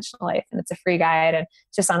an unconventional life. And it's a free guide and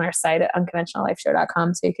just on our site at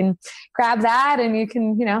unconventionallifeshow.com. So you can grab that and you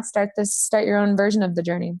can, start your own version of the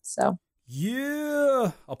journey. So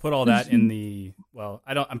yeah, I'll put all that in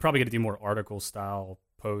I'm probably going to do more article style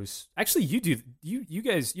posts. Actually, you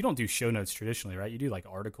guys, you don't do show notes traditionally, right? You do like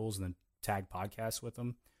articles and then tag podcasts with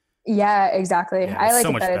them. Yeah, exactly. Yeah, I like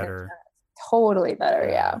so much better. Totally better,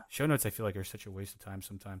 yeah. Show notes I feel like are such a waste of time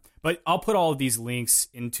sometimes. But I'll put all of these links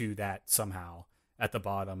into that somehow at the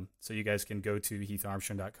bottom. So you guys can go to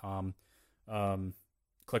heatharmstrong.com,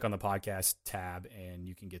 click on the podcast tab, and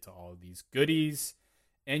you can get to all of these goodies.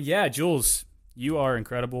 And yeah, Jules, you are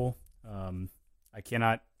incredible. I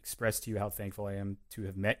cannot express to you how thankful I am to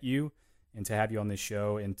have met you and to have you on this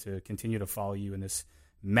show and to continue to follow you in this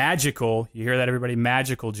magical, you hear that everybody,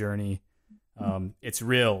 magical journey. It's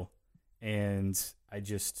real. And I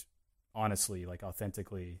just honestly, like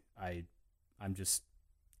authentically, I'm just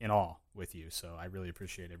in awe with you. So I really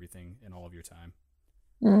appreciate everything and all of your time.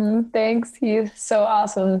 Thanks. He's so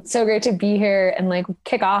awesome. So great to be here and like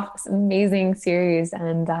kick off this amazing series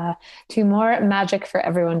and to more magic for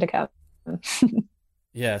everyone to come.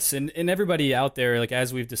 Yes. And everybody out there, like,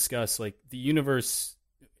 as we've discussed, like the universe,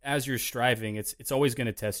 as you're striving, it's always going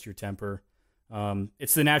to test your temper.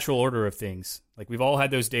 It's the natural order of things. Like we've all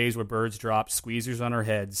had those days where birds drop squeezers on our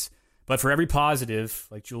heads, but for every positive,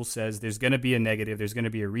 like Jules says, there's going to be a negative. There's going to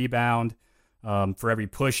be a rebound. For every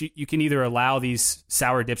push, you can either allow these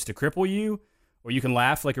sour dips to cripple you, or you can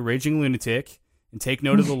laugh like a raging lunatic and take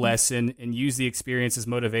note of the lesson and use the experience as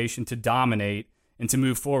motivation to dominate and to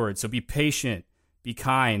move forward. So be patient, be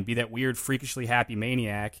kind, be that weird, freakishly happy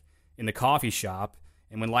maniac in the coffee shop.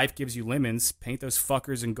 And when life gives you lemons, paint those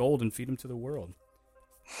fuckers in gold and feed them to the world.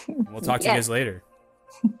 And we'll talk to you guys later.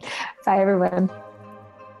 Bye, everyone.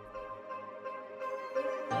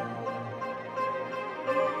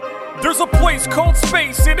 There's a place called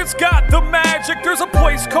space and it's got the magic. There's a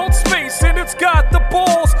place called space and it's got the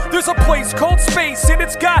balls. There's a place called space and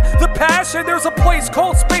it's got the passion. There's a place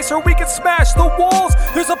called space where we can smash the walls.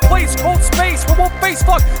 There's a place called space where we'll face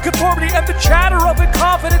fuck conformity and the chatter of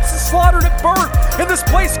incompetence is slaughtered at birth. In this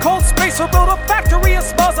place called space we'll build a factory of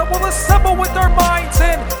smiles that will assemble with our minds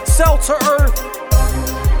and sell to earth.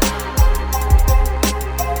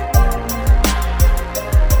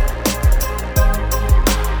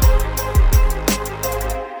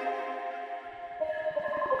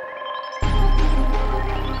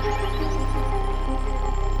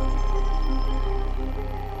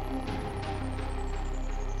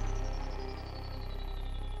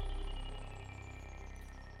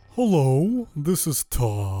 Hello, this is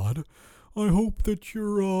Todd. I hope that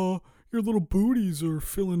your little booties are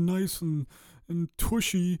feeling nice and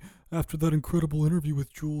tushy after that incredible interview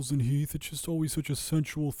with Jules and Heath. It's just always such a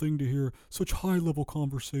sensual thing to hear, such high-level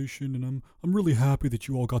conversation, and I'm really happy that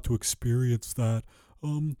you all got to experience that.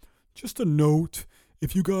 Just a note,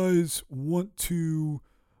 if you guys want to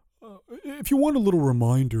if you want a little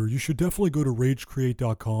reminder, you should definitely go to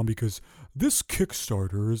ragecreate.com because this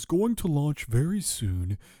Kickstarter is going to launch very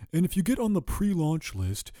soon. And if you get on the pre-launch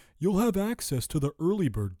list, you'll have access to the early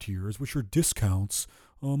bird tiers, which are discounts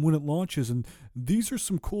when it launches. And these are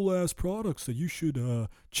some cool-ass products that you should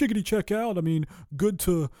chickadee check out. I mean, good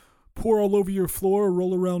to pour all over your floor,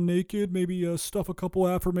 roll around naked, maybe stuff a couple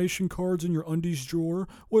affirmation cards in your undies drawer,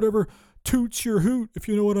 whatever toots your hoot, if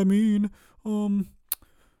you know what I mean.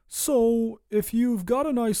 So, if you've got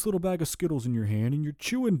a nice little bag of Skittles in your hand and you're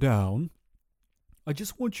chewing down, I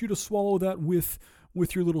just want you to swallow that with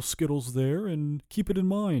your little Skittles there and keep it in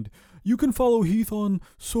mind. You can follow Heath on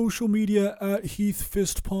social media at Heath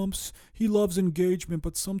Fist Pumps. He loves engagement,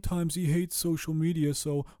 but sometimes he hates social media,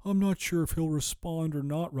 so I'm not sure if he'll respond or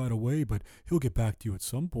not right away, but he'll get back to you at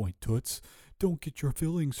some point, toots. Don't get your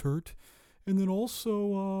feelings hurt. And then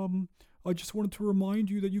also, I just wanted to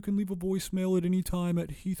remind you that you can leave a voicemail at any time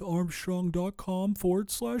at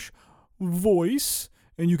heatharmstrong.com/voice.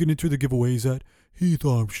 And you can enter the giveaways at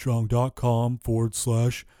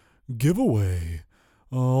heatharmstrong.com/giveaway.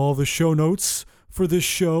 All the show notes for this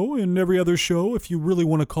show and every other show, if you really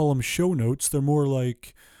want to call them show notes, they're more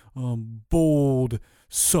like bold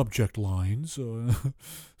subject lines,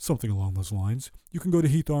 something along those lines. You can go to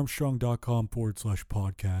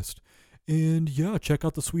heatharmstrong.com/podcast. And yeah, check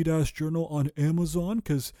out the Sweet Ass Journal on Amazon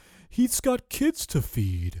because Heath's got kids to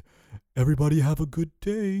feed. Everybody have a good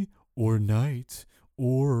day or night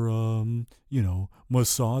or,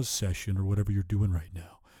 massage session or whatever you're doing right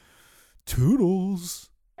now. Toodles.